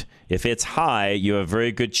count, if it's high, you have a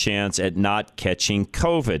very good chance at not catching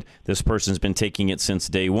COVID. This person's been taking it since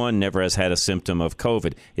day one, never has had a symptom of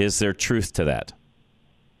COVID. Is there truth to that?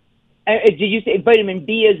 Did you say vitamin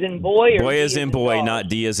B as in boy? Or boy as in boy, dog? not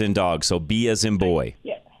D as in dog. So B as in boy.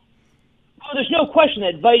 Yeah. Well, there's no question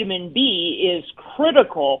that vitamin B is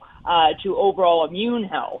critical to overall immune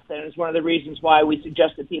health, and it's one of the reasons why we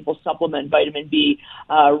suggest that people supplement vitamin B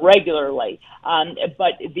regularly.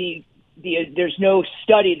 But there's no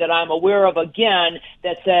study that I'm aware of, again,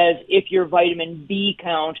 that says if your vitamin B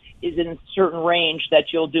count is in a certain range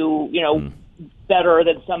that you'll do, better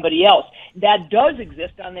than somebody else. That does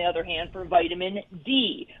exist, on the other hand, for vitamin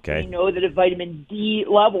D. Okay. We know that if vitamin D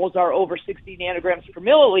levels are over 60 nanograms per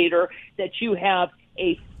milliliter, that you have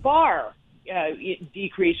a far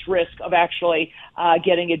decreased risk of actually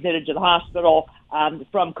getting admitted to the hospital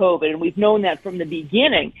from COVID. And we've known that from the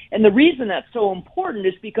beginning. And the reason that's so important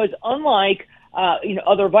is because unlike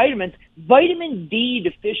other vitamins, vitamin D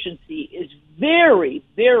deficiency is very,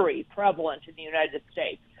 very prevalent in the United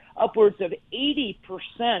States. Upwards of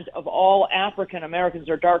 80% of all African Americans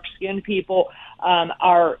or dark-skinned people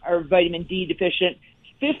are vitamin D deficient,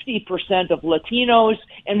 50% of Latinos,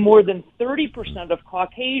 and more than 30% of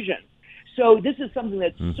Caucasians. So this is something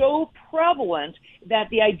that's so prevalent that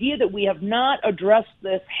the idea that we have not addressed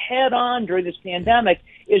this head-on during this pandemic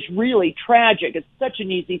is really tragic. It's such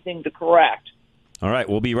an easy thing to correct. All right,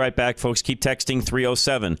 we'll be right back, folks. Keep texting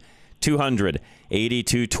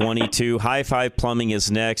 877-200-8222. High Five Plumbing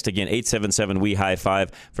is next. Again,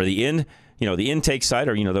 877-WE-HIGH-FIVE for the intake side,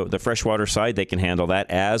 or the freshwater side. They can handle that,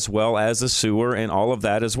 as well as the sewer and all of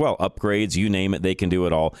that as well. Upgrades, you name it, they can do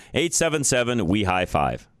it all.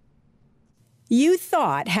 877-WE-HIGH-FIVE. You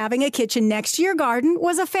thought having a kitchen next to your garden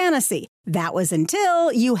was a fantasy. That was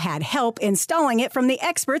until you had help installing it from the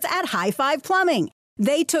experts at High Five Plumbing.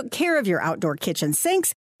 They took care of your outdoor kitchen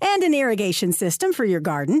sinks and an irrigation system for your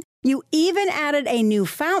garden. You even added a new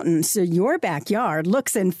fountain so your backyard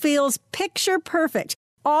looks and feels picture perfect.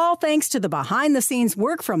 All thanks to the behind-the-scenes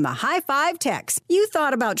work from the High Five techs. You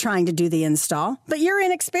thought about trying to do the install, but you're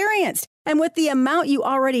inexperienced. And with the amount you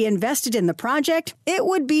already invested in the project, it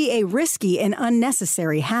would be a risky and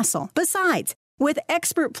unnecessary hassle. Besides, with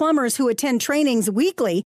expert plumbers who attend trainings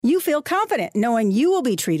weekly, you feel confident knowing you will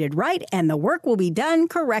be treated right and the work will be done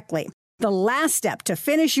correctly. The last step to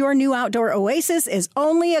finish your new outdoor oasis is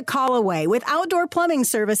only a call away with outdoor plumbing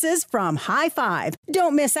services from High Five.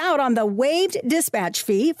 Don't miss out on the waived dispatch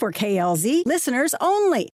fee for KLZ listeners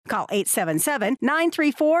only. Call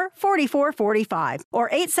 877-934-4445 or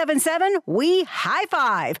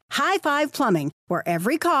 877-WE-HIGH-FIVE. High Five Plumbing, where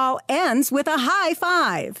every call ends with a high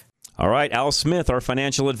five. All right, Al Smith, our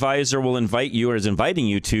financial advisor, is inviting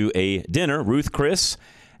you to a dinner, Ruth Chris,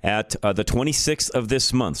 at the 26th of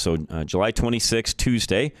this month. So July 26th,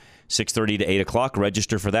 Tuesday, 6:30 to 8 o'clock.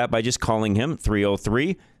 Register for that by just calling him,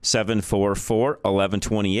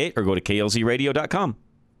 303-744-1128, or go to klzradio.com.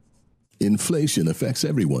 Inflation affects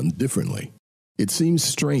everyone differently. It seems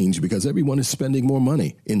strange because everyone is spending more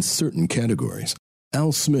money in certain categories.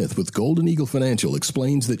 Al Smith with Golden Eagle Financial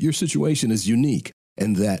explains that your situation is unique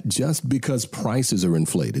and that just because prices are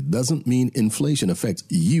inflated doesn't mean inflation affects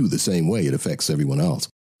you the same way it affects everyone else.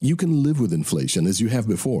 You can live with inflation as you have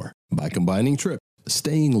before by combining trips,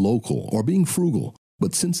 staying local, or being frugal.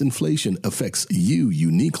 But since inflation affects you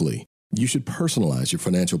uniquely, you should personalize your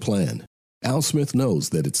financial plan. Al Smith knows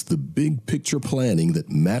that it's the big picture planning that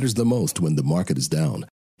matters the most when the market is down.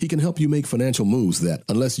 He can help you make financial moves that,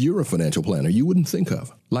 unless you're a financial planner, you wouldn't think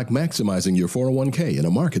of, like maximizing your 401k in a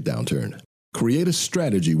market downturn. Create a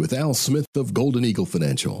strategy with Al Smith of Golden Eagle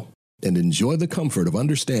Financial and enjoy the comfort of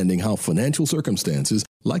understanding how financial circumstances,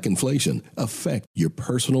 like inflation, affect your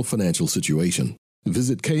personal financial situation.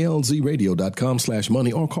 Visit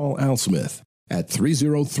klzradio.com/money or call Al Smith at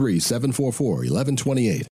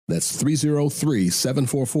 303-744-1128. That's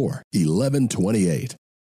 303-744-1128.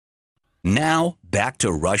 Now, back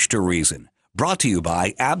to Rush to Reason, brought to you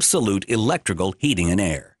by Absolute Electrical Heating and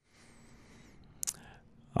Air.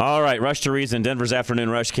 All right, Rush to Reason, Denver's Afternoon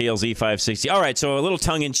Rush, KLZ 560. All right, so a little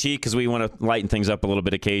tongue-in-cheek because we want to lighten things up a little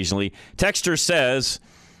bit occasionally. Texter says,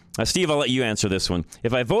 Steve, I'll let you answer this one.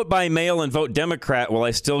 If I vote by mail and vote Democrat, will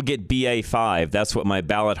I still get BA5? That's what my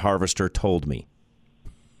ballot harvester told me.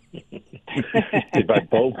 If I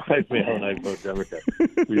vote by mail and I vote Democrat,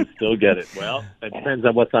 we still get it. Well, it depends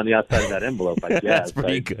on what's on the outside of that envelope, I guess. That's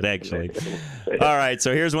pretty good, actually. All right,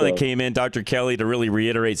 so here's one that came in, Dr. Kelly, to really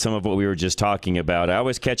reiterate some of what we were just talking about. I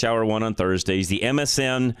always catch Hour 1 on Thursdays. The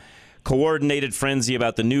MSN coordinated frenzy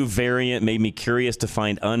about the new variant made me curious to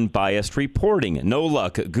find unbiased reporting. No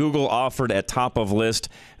luck. Google offered at top of list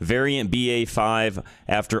variant BA5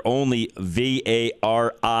 after only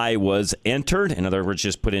VARI was entered. In other words,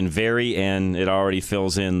 just put in very and it already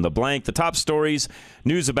fills in the blank. The top stories,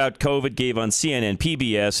 news about COVID gave on CNN,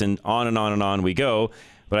 PBS, and on and on and on we go.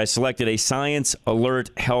 But I selected a Science Alert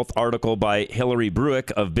Health article by Hillary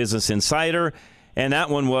Bruick of Business Insider. And that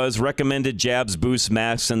one was recommended jabs boost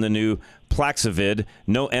masks and the new Plaxavid.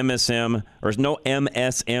 No MSM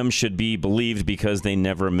should be believed because they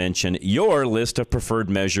never mention your list of preferred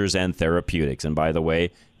measures and therapeutics. And by the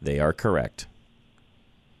way, they are correct.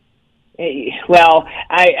 Well,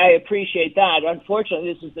 I appreciate that.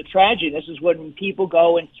 Unfortunately, this is the tragedy. This is when people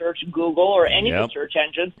go and search Google or any of the search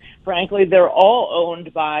engines. Frankly, they're all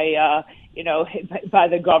owned by by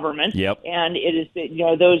the government. Yep. And it is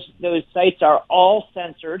those sites are all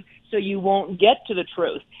censored, so you won't get to the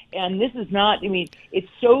truth. And this is not. I mean, it's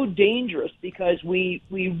so dangerous because we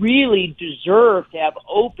really deserve to have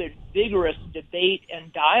open, vigorous debate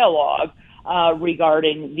and dialogue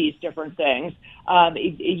regarding these different things.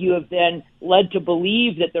 You have been led to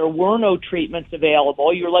believe that there were no treatments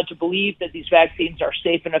available. You're led to believe that these vaccines are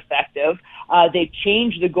safe and effective. They've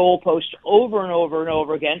changed the goalpost over and over and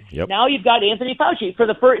over again. Yep. Now you've got Anthony Fauci for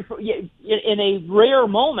the first, in a rare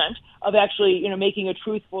moment of actually, making a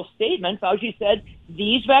truthful statement. Fauci said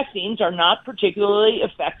these vaccines are not particularly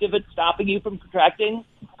effective at stopping you from contracting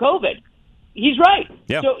COVID. He's right.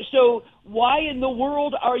 Yeah. So why in the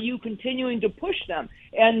world are you continuing to push them?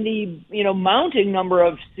 And the mounting number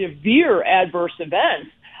of severe adverse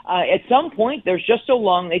events, at some point, there's just so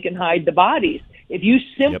long they can hide the bodies. If you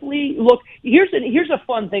simply look, here's a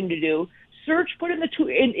fun thing to do. Put in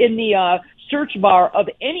the search bar of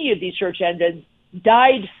any of these search engines,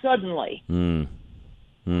 died suddenly.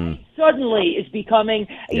 Suddenly is becoming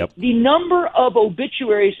the number of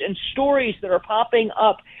obituaries and stories that are popping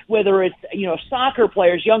up, whether it's soccer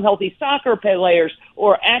players, young healthy soccer players,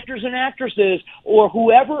 or actors and actresses, or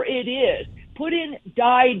whoever it is. Put in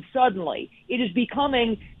died suddenly. It is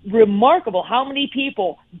becoming remarkable how many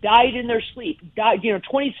people died in their sleep.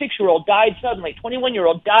 26-year-old died suddenly,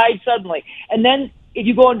 21-year-old died suddenly. And then if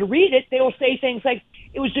you go on to read it, they will say things like,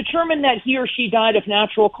 it was determined that he or she died of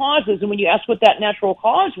natural causes. And when you ask what that natural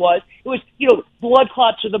cause was, it was, blood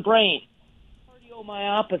clots to the brain,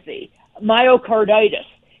 cardiomyopathy, myocarditis.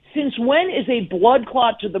 Since when is a blood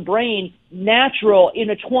clot to the brain natural in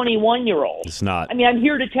a 21-year-old? It's not. I mean, I'm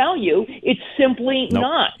here to tell you, it's simply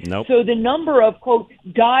not. Nope. So the number of, quote,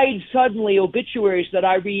 died suddenly obituaries that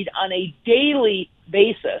I read on a daily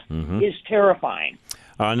basis is terrifying.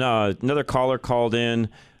 Another caller called in.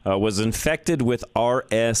 Was infected with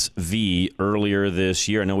RSV earlier this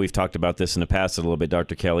year. I know we've talked about this in the past a little bit,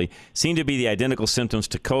 Dr. Kelly. Seem to be the identical symptoms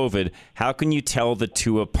to COVID. How can you tell the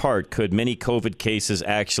two apart? Could many COVID cases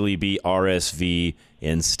actually be RSV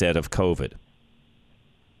instead of COVID?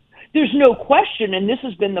 There's no question, and this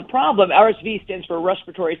has been the problem. RSV stands for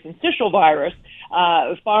respiratory syncytial virus,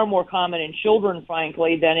 far more common in children,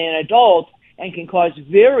 frankly, than in adults, and can cause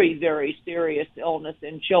very, very serious illness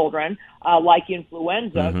in children, like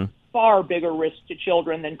influenza, far bigger risk to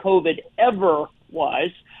children than COVID ever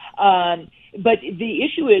was. But the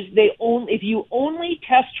issue is if you only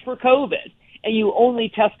test for COVID and you only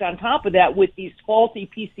test on top of that with these faulty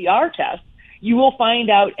PCR tests, you will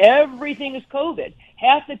find out everything is COVID.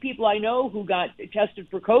 Half the people I know who got tested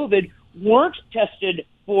for COVID weren't tested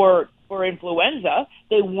for influenza.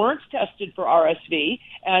 They weren't tested for RSV.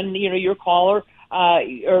 And, your caller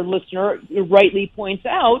or listener rightly points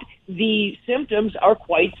out the symptoms are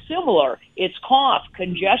quite similar. It's cough,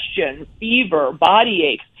 congestion, fever, body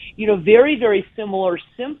aches, very, very similar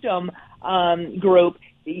symptom group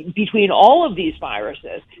between all of these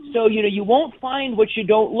viruses. So, you won't find what you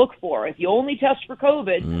don't look for. If you only test for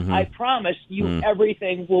COVID, I promise you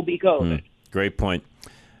everything will be COVID. Great point.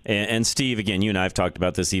 And Steve, again, you and I have talked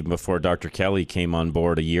about this even before Dr. Kelly came on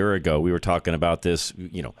board a year ago. We were talking about this,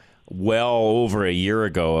 well over a year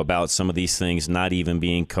ago about some of these things not even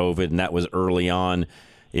being COVID, and that was early on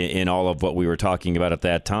in all of what we were talking about at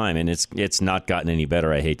that time. And it's not gotten any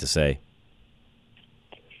better, I hate to say.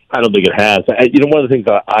 I don't think it has. One of the things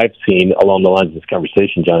that I've seen along the lines of this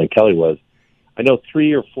conversation, John and Kelly, was I know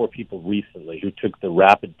 3 or 4 people recently who took the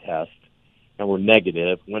rapid test and were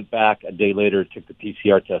negative, went back a day later, took the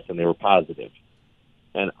PCR test, and they were positive.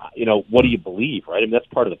 And, what do you believe, right? I mean, that's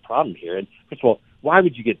part of the problem here. And first of all, why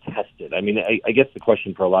would you get tested? I mean, I guess the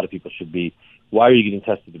question for a lot of people should be, why are you getting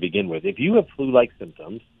tested to begin with? If you have flu-like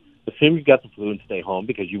symptoms, assume you've got the flu and stay home,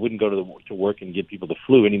 because you wouldn't go to work and give people the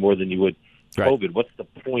flu any more than you would COVID. Right. What's the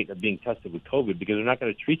point of being tested with COVID? Because they're not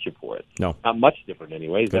going to treat you for it. No. Not much different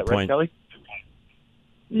anyway. Is Good that right, point. Kelly?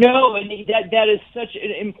 No, and that is such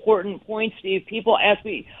an important point, Steve. People ask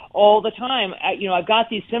me all the time, I've got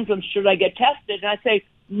these symptoms, should I get tested? And I say,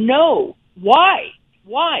 no. Why?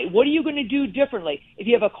 Why? What are you going to do differently? If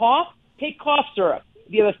you have a cough, take cough syrup.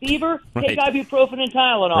 If you have a fever, take ibuprofen and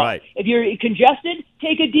Tylenol. Right. If you're congested,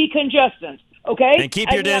 take a decongestant. Okay? And keep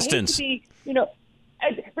your distance.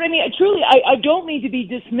 But I mean, truly, I don't mean to be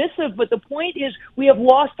dismissive, but the point is we have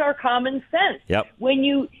lost our common sense. Yep.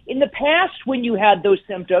 In the past, when you had those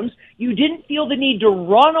symptoms, you didn't feel the need to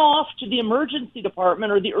run off to the emergency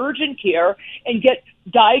department or the urgent care and get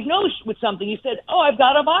diagnosed with something. You said, "Oh, I've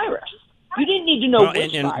got a virus." You didn't need to know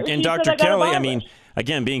which virus. And Dr. Kelly, I mean,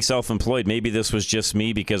 again, being self-employed, maybe this was just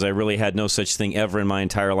me because I really had no such thing ever in my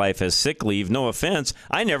entire life as sick leave. No offense,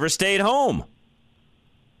 I never stayed home.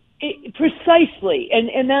 Precisely,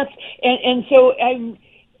 and that's and so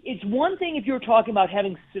it's one thing if you're talking about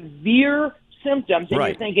having severe symptoms and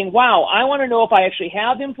you're thinking, wow, I want to know if I actually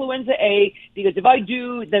have influenza A, because if I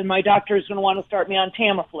do, then my doctor is going to want to start me on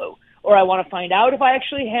Tamiflu, or I want to find out if I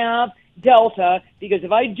actually have Delta, because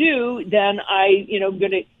if I do, then I'm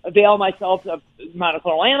going to avail myself of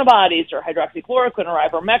monoclonal antibodies or hydroxychloroquine or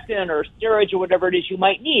ivermectin or steroids or whatever it is you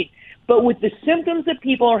might need. But with the symptoms that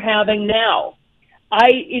people are having now,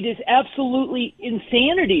 it is absolutely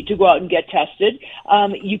insanity to go out and get tested.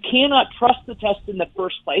 You cannot trust the test in the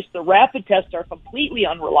first place. The rapid tests are completely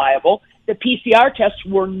unreliable. the PCR tests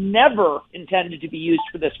were never intended to be used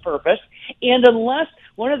for this purpose. And unless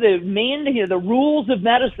one of the main, the rules of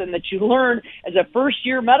medicine that you learn as a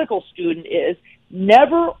first-year medical student is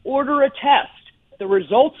never order a test, the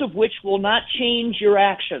results of which will not change your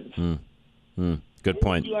actions. Good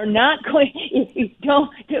point. You are not going.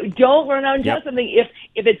 Don't run out and test something.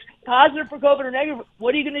 If it's positive for COVID or negative,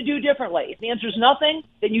 what are you going to do differently? If the answer is nothing,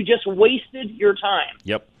 then you just wasted your time.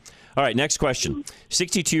 Yep. All right, next question.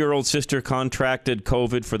 62-year-old sister contracted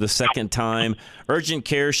COVID for the second time. Urgent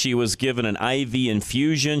care, she was given an IV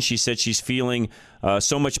infusion. She said she's feeling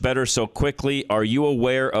so much better so quickly. Are you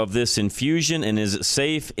aware of this infusion, and is it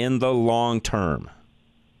safe in the long term?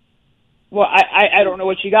 Well, I don't know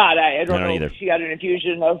what she got. I don't know if she got an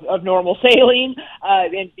infusion of normal saline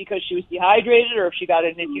and because she was dehydrated, or if she got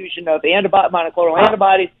an infusion of monoclonal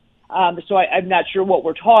antibodies. So I'm not sure what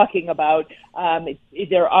we're talking about.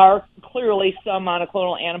 There are clearly some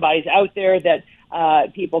monoclonal antibodies out there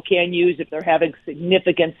that people can use if they're having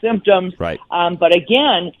significant symptoms. Right. But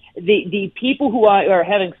again, the people who are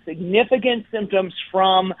having significant symptoms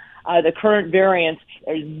from the current variants,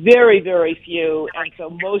 there's very, very few, and so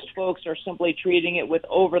most folks are simply treating it with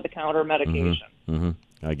over-the-counter medication.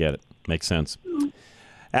 I get it. Makes sense.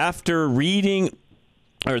 After reading,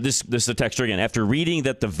 or this is a texter again, after reading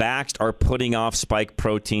that the vaxxed are putting off spike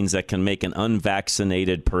proteins that can make an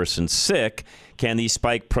unvaccinated person sick, can these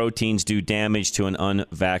spike proteins do damage to an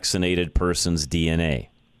unvaccinated person's DNA?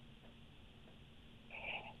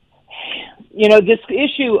 This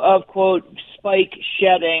issue of, quote, spike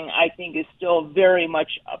shedding, I think, is still very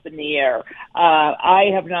much up in the air.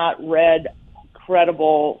 I have not read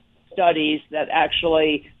credible studies that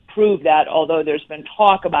actually prove that, although there's been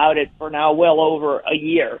talk about it for now well over a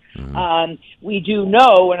year. We do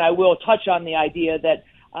know, and I will touch on the idea that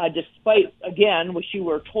despite, again, what you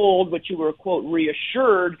were told, what you were, quote,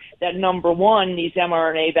 reassured that, number one, these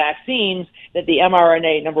mRNA vaccines, that the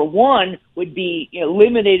mRNA, number one, would be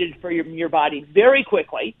eliminated from your body very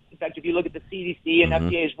quickly. In fact, if you look at the CDC and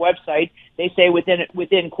FDA's website, they say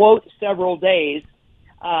within, quote, several days,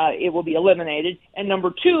 it will be eliminated. And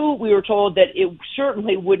number two, we were told that it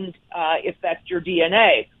certainly wouldn't affect your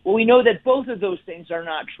DNA. Well, we know that both of those things are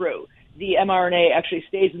not true. The mRNA actually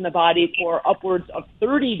stays in the body for upwards of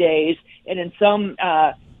 30 days, and in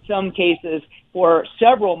some cases for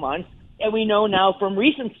several months. And we know now from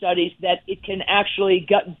recent studies that it can actually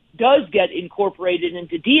does get incorporated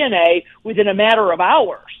into DNA within a matter of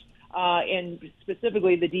hours, and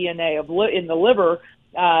specifically the DNA in the liver,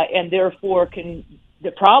 and therefore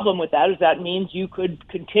the problem with that is that means you could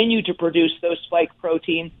continue to produce those spike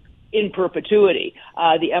proteins in perpetuity.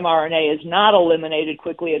 The mRNA is not eliminated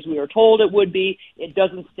quickly as we were told it would be. It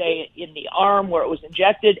doesn't stay in the arm where it was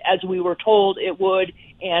injected as we were told it would,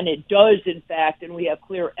 and it does, in fact, and we have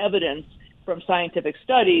clear evidence from scientific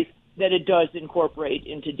studies that it does incorporate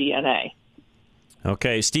into DNA.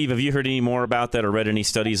 Okay, Steve, have you heard any more about that or read any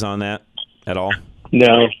studies on that at all?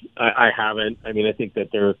 No, I haven't. I mean, I think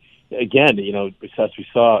that again, as we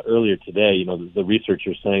saw earlier today, the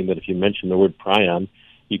researchers saying that if you mention the word prion,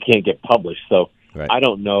 you can't get published. So I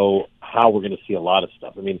don't know how we're going to see a lot of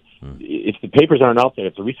stuff. I mean, if the papers aren't out there,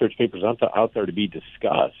 if the research papers aren't out there to be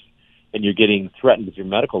discussed, and you're getting threatened with your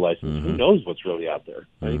medical license, who knows what's really out there?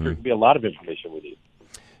 I think there could be a lot of information with you.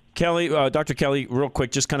 Kelly, Dr. Kelly, real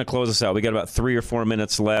quick, just kind of close us out. We got about 3 or 4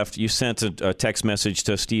 minutes left. You sent a text message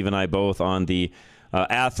to Steve and I both on the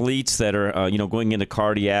athletes that are, going into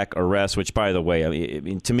cardiac arrest, which, by the way, I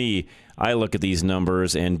mean, to me, I look at these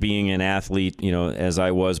numbers, and being an athlete, as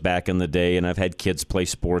I was back in the day, and I've had kids play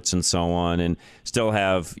sports and so on, and still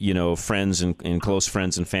have, friends and close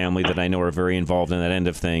friends and family that I know are very involved in that end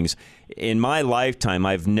of things. In my lifetime,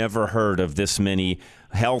 I've never heard of this many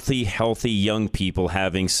healthy young people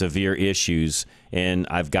having severe issues, and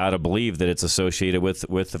I've got to believe that it's associated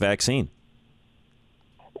with the vaccine.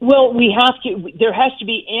 Well, there has to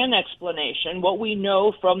be an explanation. What we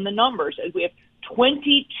know from the numbers is we have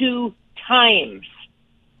 22 times,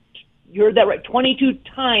 you heard that right, 22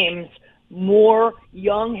 times more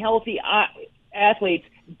young, healthy athletes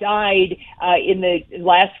died in the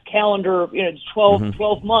last calendar,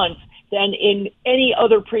 12 months than in any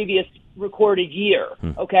other previous recorded year,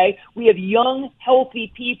 okay? We have young,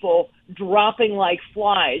 healthy people dropping like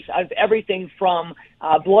flies out of everything from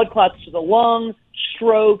blood clots to the lung,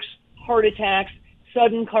 strokes, heart attacks,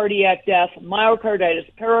 sudden cardiac death, myocarditis,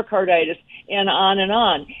 pericarditis, and on and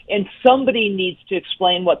on. And somebody needs to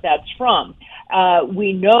explain what that's from.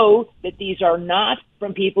 We know that these are not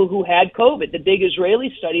from people who had COVID. The big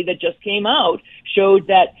Israeli study that just came out showed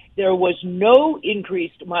that there was no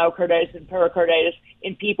increased myocarditis and pericarditis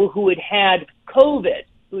in people who had COVID.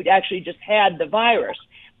 who'd actually just had the virus.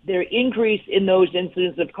 Their increase in those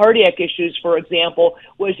incidents of cardiac issues, for example,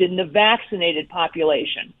 was in the vaccinated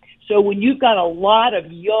population. So when you've got a lot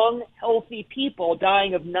of young, healthy people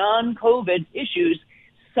dying of non-COVID issues,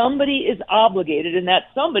 somebody is obligated, and that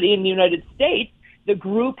somebody in the United States, the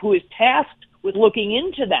group who is tasked with looking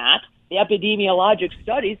into that, the epidemiologic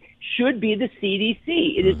studies, should be the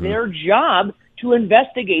CDC. It is their job to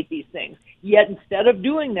investigate these things. Yet instead of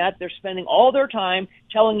doing that, they're spending all their time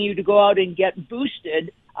telling you to go out and get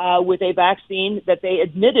boosted with a vaccine that they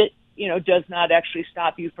admit does not actually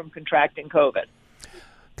stop you from contracting COVID.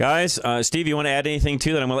 Guys, Steve, you want to add anything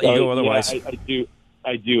to that? I'm going to let you go otherwise. Yeah,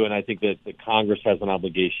 I do, and I think that the Congress has an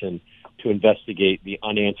obligation to investigate the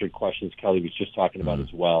unanswered questions Kelly was just talking about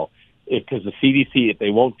as well. Because the CDC, if they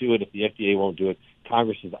won't do it, if the FDA won't do it,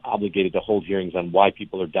 Congress is obligated to hold hearings on why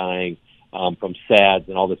people are dying from SADS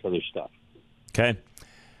and all this other stuff. Okay.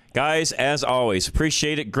 Guys, as always,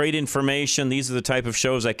 appreciate it. Great information. These are the type of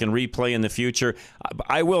shows I can replay in the future.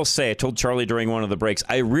 I will say, I told Charlie during one of the breaks,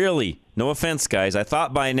 I really, no offense, guys, I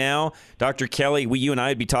thought by now, Dr. Kelly, you and I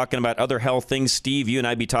would be talking about other health things. Steve, you and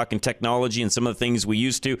I would be talking technology and some of the things we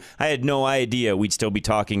used to. I had no idea we'd still be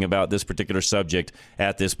talking about this particular subject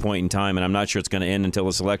at this point in time, and I'm not sure it's going to end until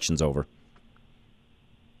this election's over.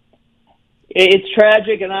 It's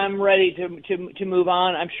tragic, and I'm ready to move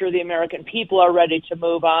on. I'm sure the American people are ready to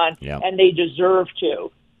move on, and they deserve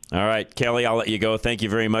to. All right, Kelly, I'll let you go. Thank you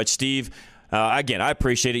very much. Steve, again, I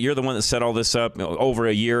appreciate it. You're the one that set all this up over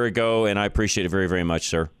a year ago, and I appreciate it very, very much,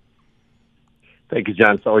 sir. Thank you,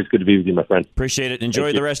 John. It's always good to be with you, my friend. Appreciate it.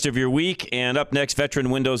 Enjoy the rest of your week. And up next, Veteran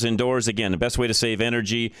Windows and Doors. Again, the best way to save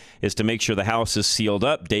energy is to make sure the house is sealed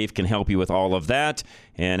up. Dave can help you with all of that.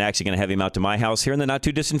 And actually going to have him out to my house here in the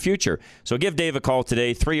not-too-distant future. So give Dave a call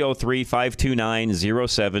today,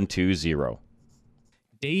 303-529-0720.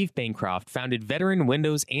 Dave Bancroft founded Veteran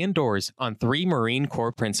Windows and Doors on 3 Marine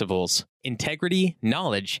Corps principles: integrity,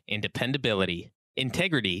 knowledge, and dependability.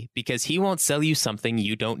 Integrity, because he won't sell you something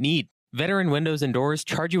you don't need. Veteran Windows and Doors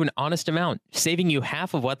charge you an honest amount, saving you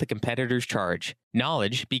half of what the competitors charge.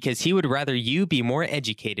 Knowledge, because he would rather you be more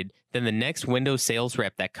educated than the next Windows sales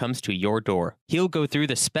rep that comes to your door. He'll go through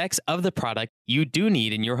the specs of the product you do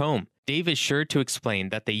need in your home. Dave is sure to explain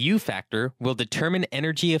that the U factor will determine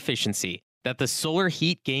energy efficiency, that the solar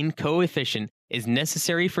heat gain coefficient is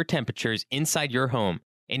necessary for temperatures inside your home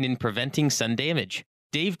and in preventing sun damage.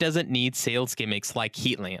 Dave doesn't need sales gimmicks like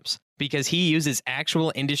heat lamps, because he uses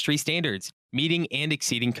actual industry standards, meeting and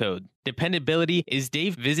exceeding code. Dependability is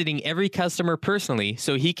Dave visiting every customer personally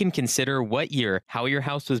so he can consider what year, how your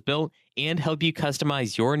house was built, and help you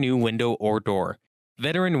customize your new window or door.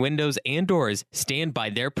 Veteran Windows and Doors stand by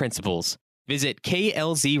their principles. Visit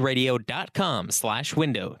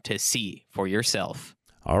klzradio.com/window to see for yourself.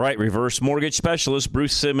 All right, reverse mortgage specialist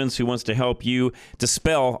Bruce Simmons, who wants to help you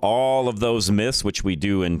dispel all of those myths, which we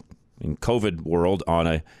do in COVID world on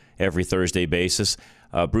a every Thursday basis.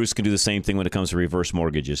 Bruce can do the same thing when it comes to reverse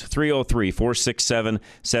mortgages.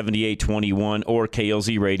 303-467-7821 or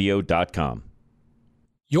klzradio.com.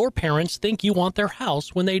 Your parents think you want their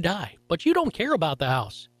house when they die, but you don't care about the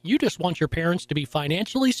house. You just want your parents to be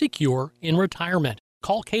financially secure in retirement.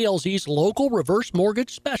 Call KLZ's local reverse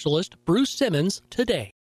mortgage specialist, Bruce Simmons, today.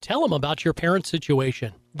 Tell him about your parents'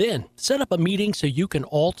 situation. Then set up a meeting so you can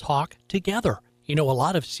all talk together. You know, a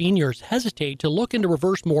lot of seniors hesitate to look into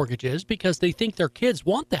reverse mortgages because they think their kids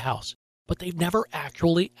want the house, but they've never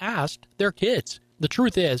actually asked their kids. The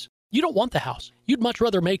truth is, you don't want the house. You'd much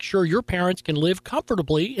rather make sure your parents can live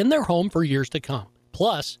comfortably in their home for years to come.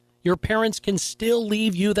 Plus, your parents can still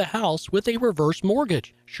leave you the house with a reverse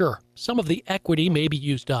mortgage. Sure, some of the equity may be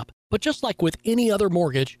used up, but just like with any other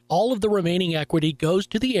mortgage, all of the remaining equity goes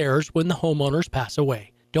to the heirs when the homeowners pass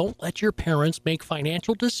away. Don't let your parents make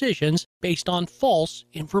financial decisions based on false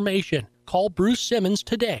information. Call Bruce Simmons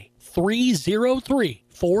today,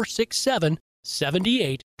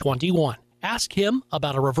 303-467-7821. Ask him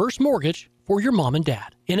about a reverse mortgage for your mom and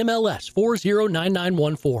dad. NMLS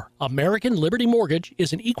 409914. American Liberty Mortgage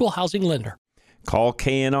is an equal housing lender. Call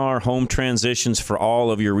K&R Home Transitions for all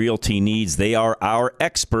of your realty needs. They are our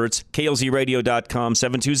experts. klzradio.com,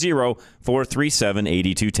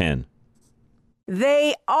 720-437-8210.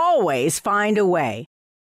 They always find a way.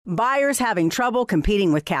 Buyers having trouble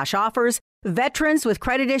competing with cash offers, veterans with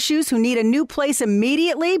credit issues who need a new place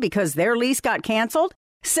immediately because their lease got canceled,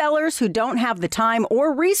 sellers who don't have the time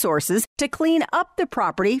or resources to clean up the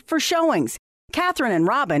property for showings. Catherine and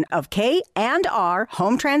Robin of K&R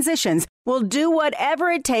Home Transitions will do whatever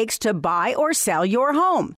it takes to buy or sell your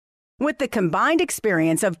home. With the combined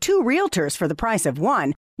experience of 2 realtors for the price of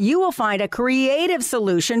 1, you will find a creative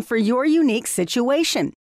solution for your unique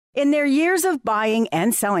situation. In their years of buying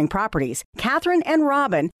and selling properties, Catherine and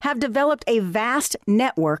Robin have developed a vast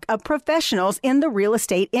network of professionals in the real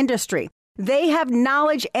estate industry. They have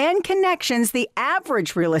knowledge and connections the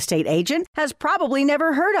average real estate agent has probably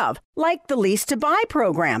never heard of, like the Lease to Buy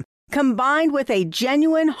program, combined with a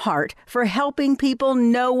genuine heart for helping people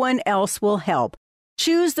no one else will help.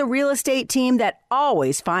 Choose the real estate team that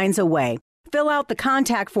always finds a way. Fill out the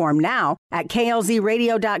contact form now at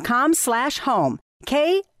klzradio.com/home.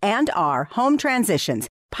 K&R Home Transitions,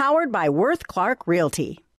 powered by Worth Clark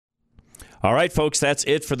Realty. All right, folks, that's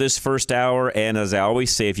it for this first hour. And as I always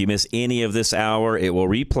say, if you miss any of this hour, it will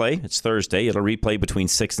replay. It's Thursday. It'll replay between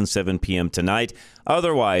 6 and 7 p.m. tonight.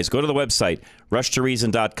 Otherwise, go to the website,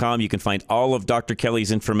 rushtoreason.com. You can find all of Dr.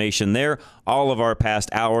 Kelly's information there, all of our past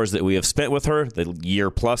hours that we have spent with her, the year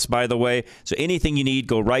plus, by the way. So anything you need,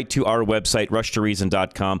 go right to our website,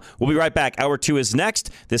 rushtoreason.com. We'll be right back. Hour 2 is next.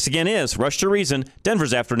 This again is Rush to Reason,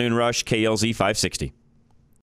 Denver's Afternoon Rush, KLZ 560.